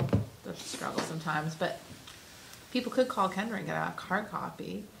 I know that's a struggle sometimes, but people could call Kendra and get a hard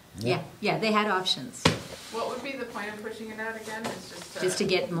copy. Yeah, yeah, they had options, What would be the point of pushing it out again? It's just to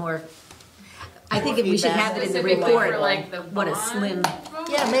get more, I think if we should have it in the Specifically report, for, like, the what a bond slim,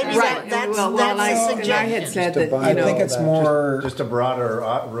 Yeah, maybe Right. that's Well, a and I had suggestion. said Just a that, bundle. you I know. think it's more. Just a broader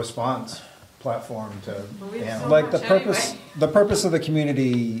response platform to handle. Like the much purpose, anyway. the purpose of the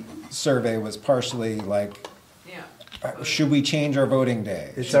community survey was partially like, Yeah. should we change our voting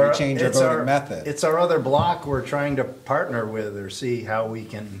day? It's Should we change our voting method? It's our other block we're trying to partner with or see how we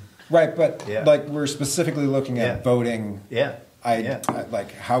can, Right, but Yeah. like we're specifically looking at Yeah. voting. yeah. Yeah.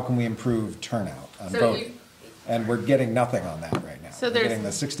 Like how can we improve turnout on So voting? you- And we're getting nothing on that right now. So We're there's getting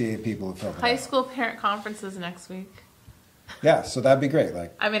the 68 people who filled it High out. school parent conferences next week. Yeah, so that'd be great.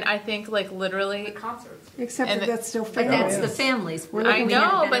 Like, I mean, I think like literally, Concerts. Except And that the- that's still but fair. that's the families, we're I looking at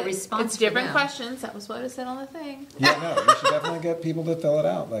know, a better but response it's for different them. questions. That was what I said on the thing. yeah, no, we should definitely get people to fill it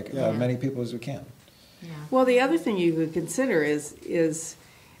out. Like as many people as we can. Well, the other thing you could consider is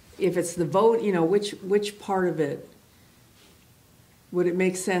if it's the vote, you know, which part of it would it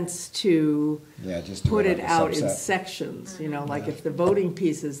make sense to Yeah, just do put it like a out in subset. sections? You know, like if the voting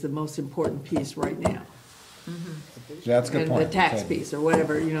piece is the most important piece right now, Yeah, that's a good and point. the tax Okay. piece or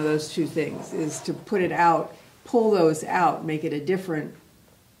whatever, you know, those two things is to put it out, pull those out, make it a different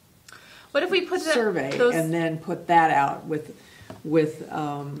What if we put the- survey, those? and then put that out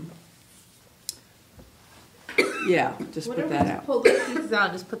yeah, just What put if that we out. pull those pieces out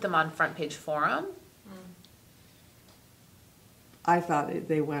and just put them on front page forum? I thought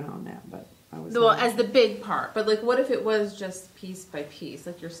they went on that, but I was. Well, not. as the big part, but like, what if it was just piece by piece,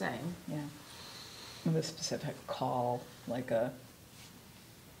 like you're saying? Yeah. With a specific call, like a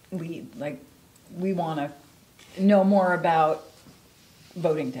lead, like we want to know more about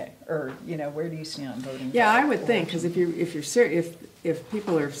voting day, or, you know, where do you stand on voting day? Yeah, I would think, because if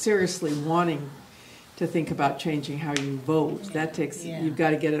people are seriously wanting to think about changing how you vote, that takes, Yeah. you've got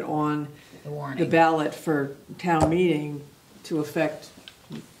to get it on The warning. the ballot for town meeting to affect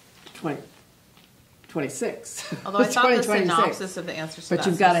 2026. Although I thought the 2026. synopsis of the answers to But that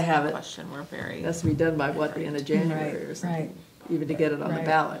you've gotta specific have it. question were very. It has to be done by what, the end of January or Right, something? right. Even to get it on the Right.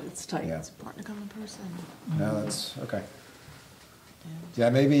 ballot, it's tight. Yeah. It's important to come in person. No, that's okay. Yeah,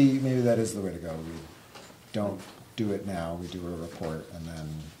 maybe that is the way to go. We don't do it now. We do a report and then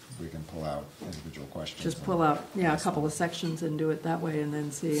we can pull out individual questions. Just pull out, yeah, a couple of sections and do it that way and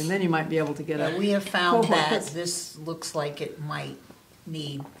then see, and then you might be able to get a. We have found cohort. that this looks like it might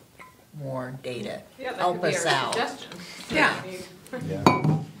need more data. Yeah, that Help could be us our out. suggestion. Yeah. Yeah.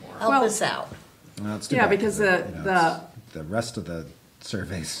 Help Well- us out. No, it's too Yeah, bad, because the rest of the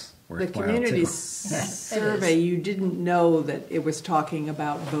surveys The worthwhile community too. survey, you didn't know that it was talking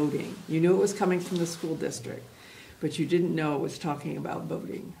about voting. You knew it was coming from the school district, but you didn't know it was talking about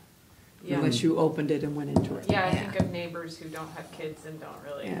voting Yeah. unless you opened it and went into it. Yeah, I Yeah. think of neighbors who don't have kids and don't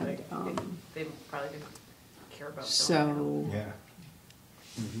really, And, like, they probably didn't care about So, filling Yeah.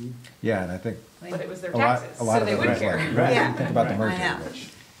 Yeah, and I think it. But it was their a lot taxes, of so the they would right, care. right, Yeah. think about the I merger, know. which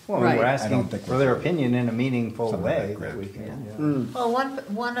Well, Right. we're I asking don't think for we're- their opinion in a meaningful Something way like that we that. can, yeah. Well,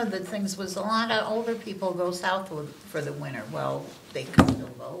 one of the things was a lot of older people go south for the winter. Well, they can still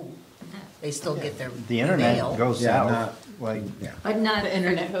vote. They still get their The internet mail. goes Yeah, south, like, yeah. but not, The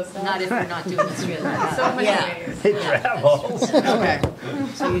internet goes south. not if we're not doing this really. So many Yeah. ways. it travels. okay.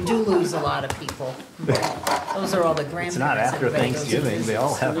 So you do lose a lot of people. Those are all the grandparents. It's not after everybody goes to Thanksgiving, they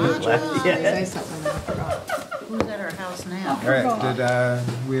all have visit. it left, yeah. Say something, I forgot. Who's at our house now? All right,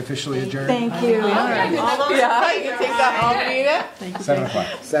 did we officially adjourn? Thank you. All those in favor? Take that home and eat it. 7 o'clock.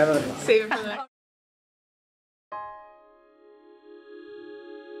 7 o'clock. Save it for the next.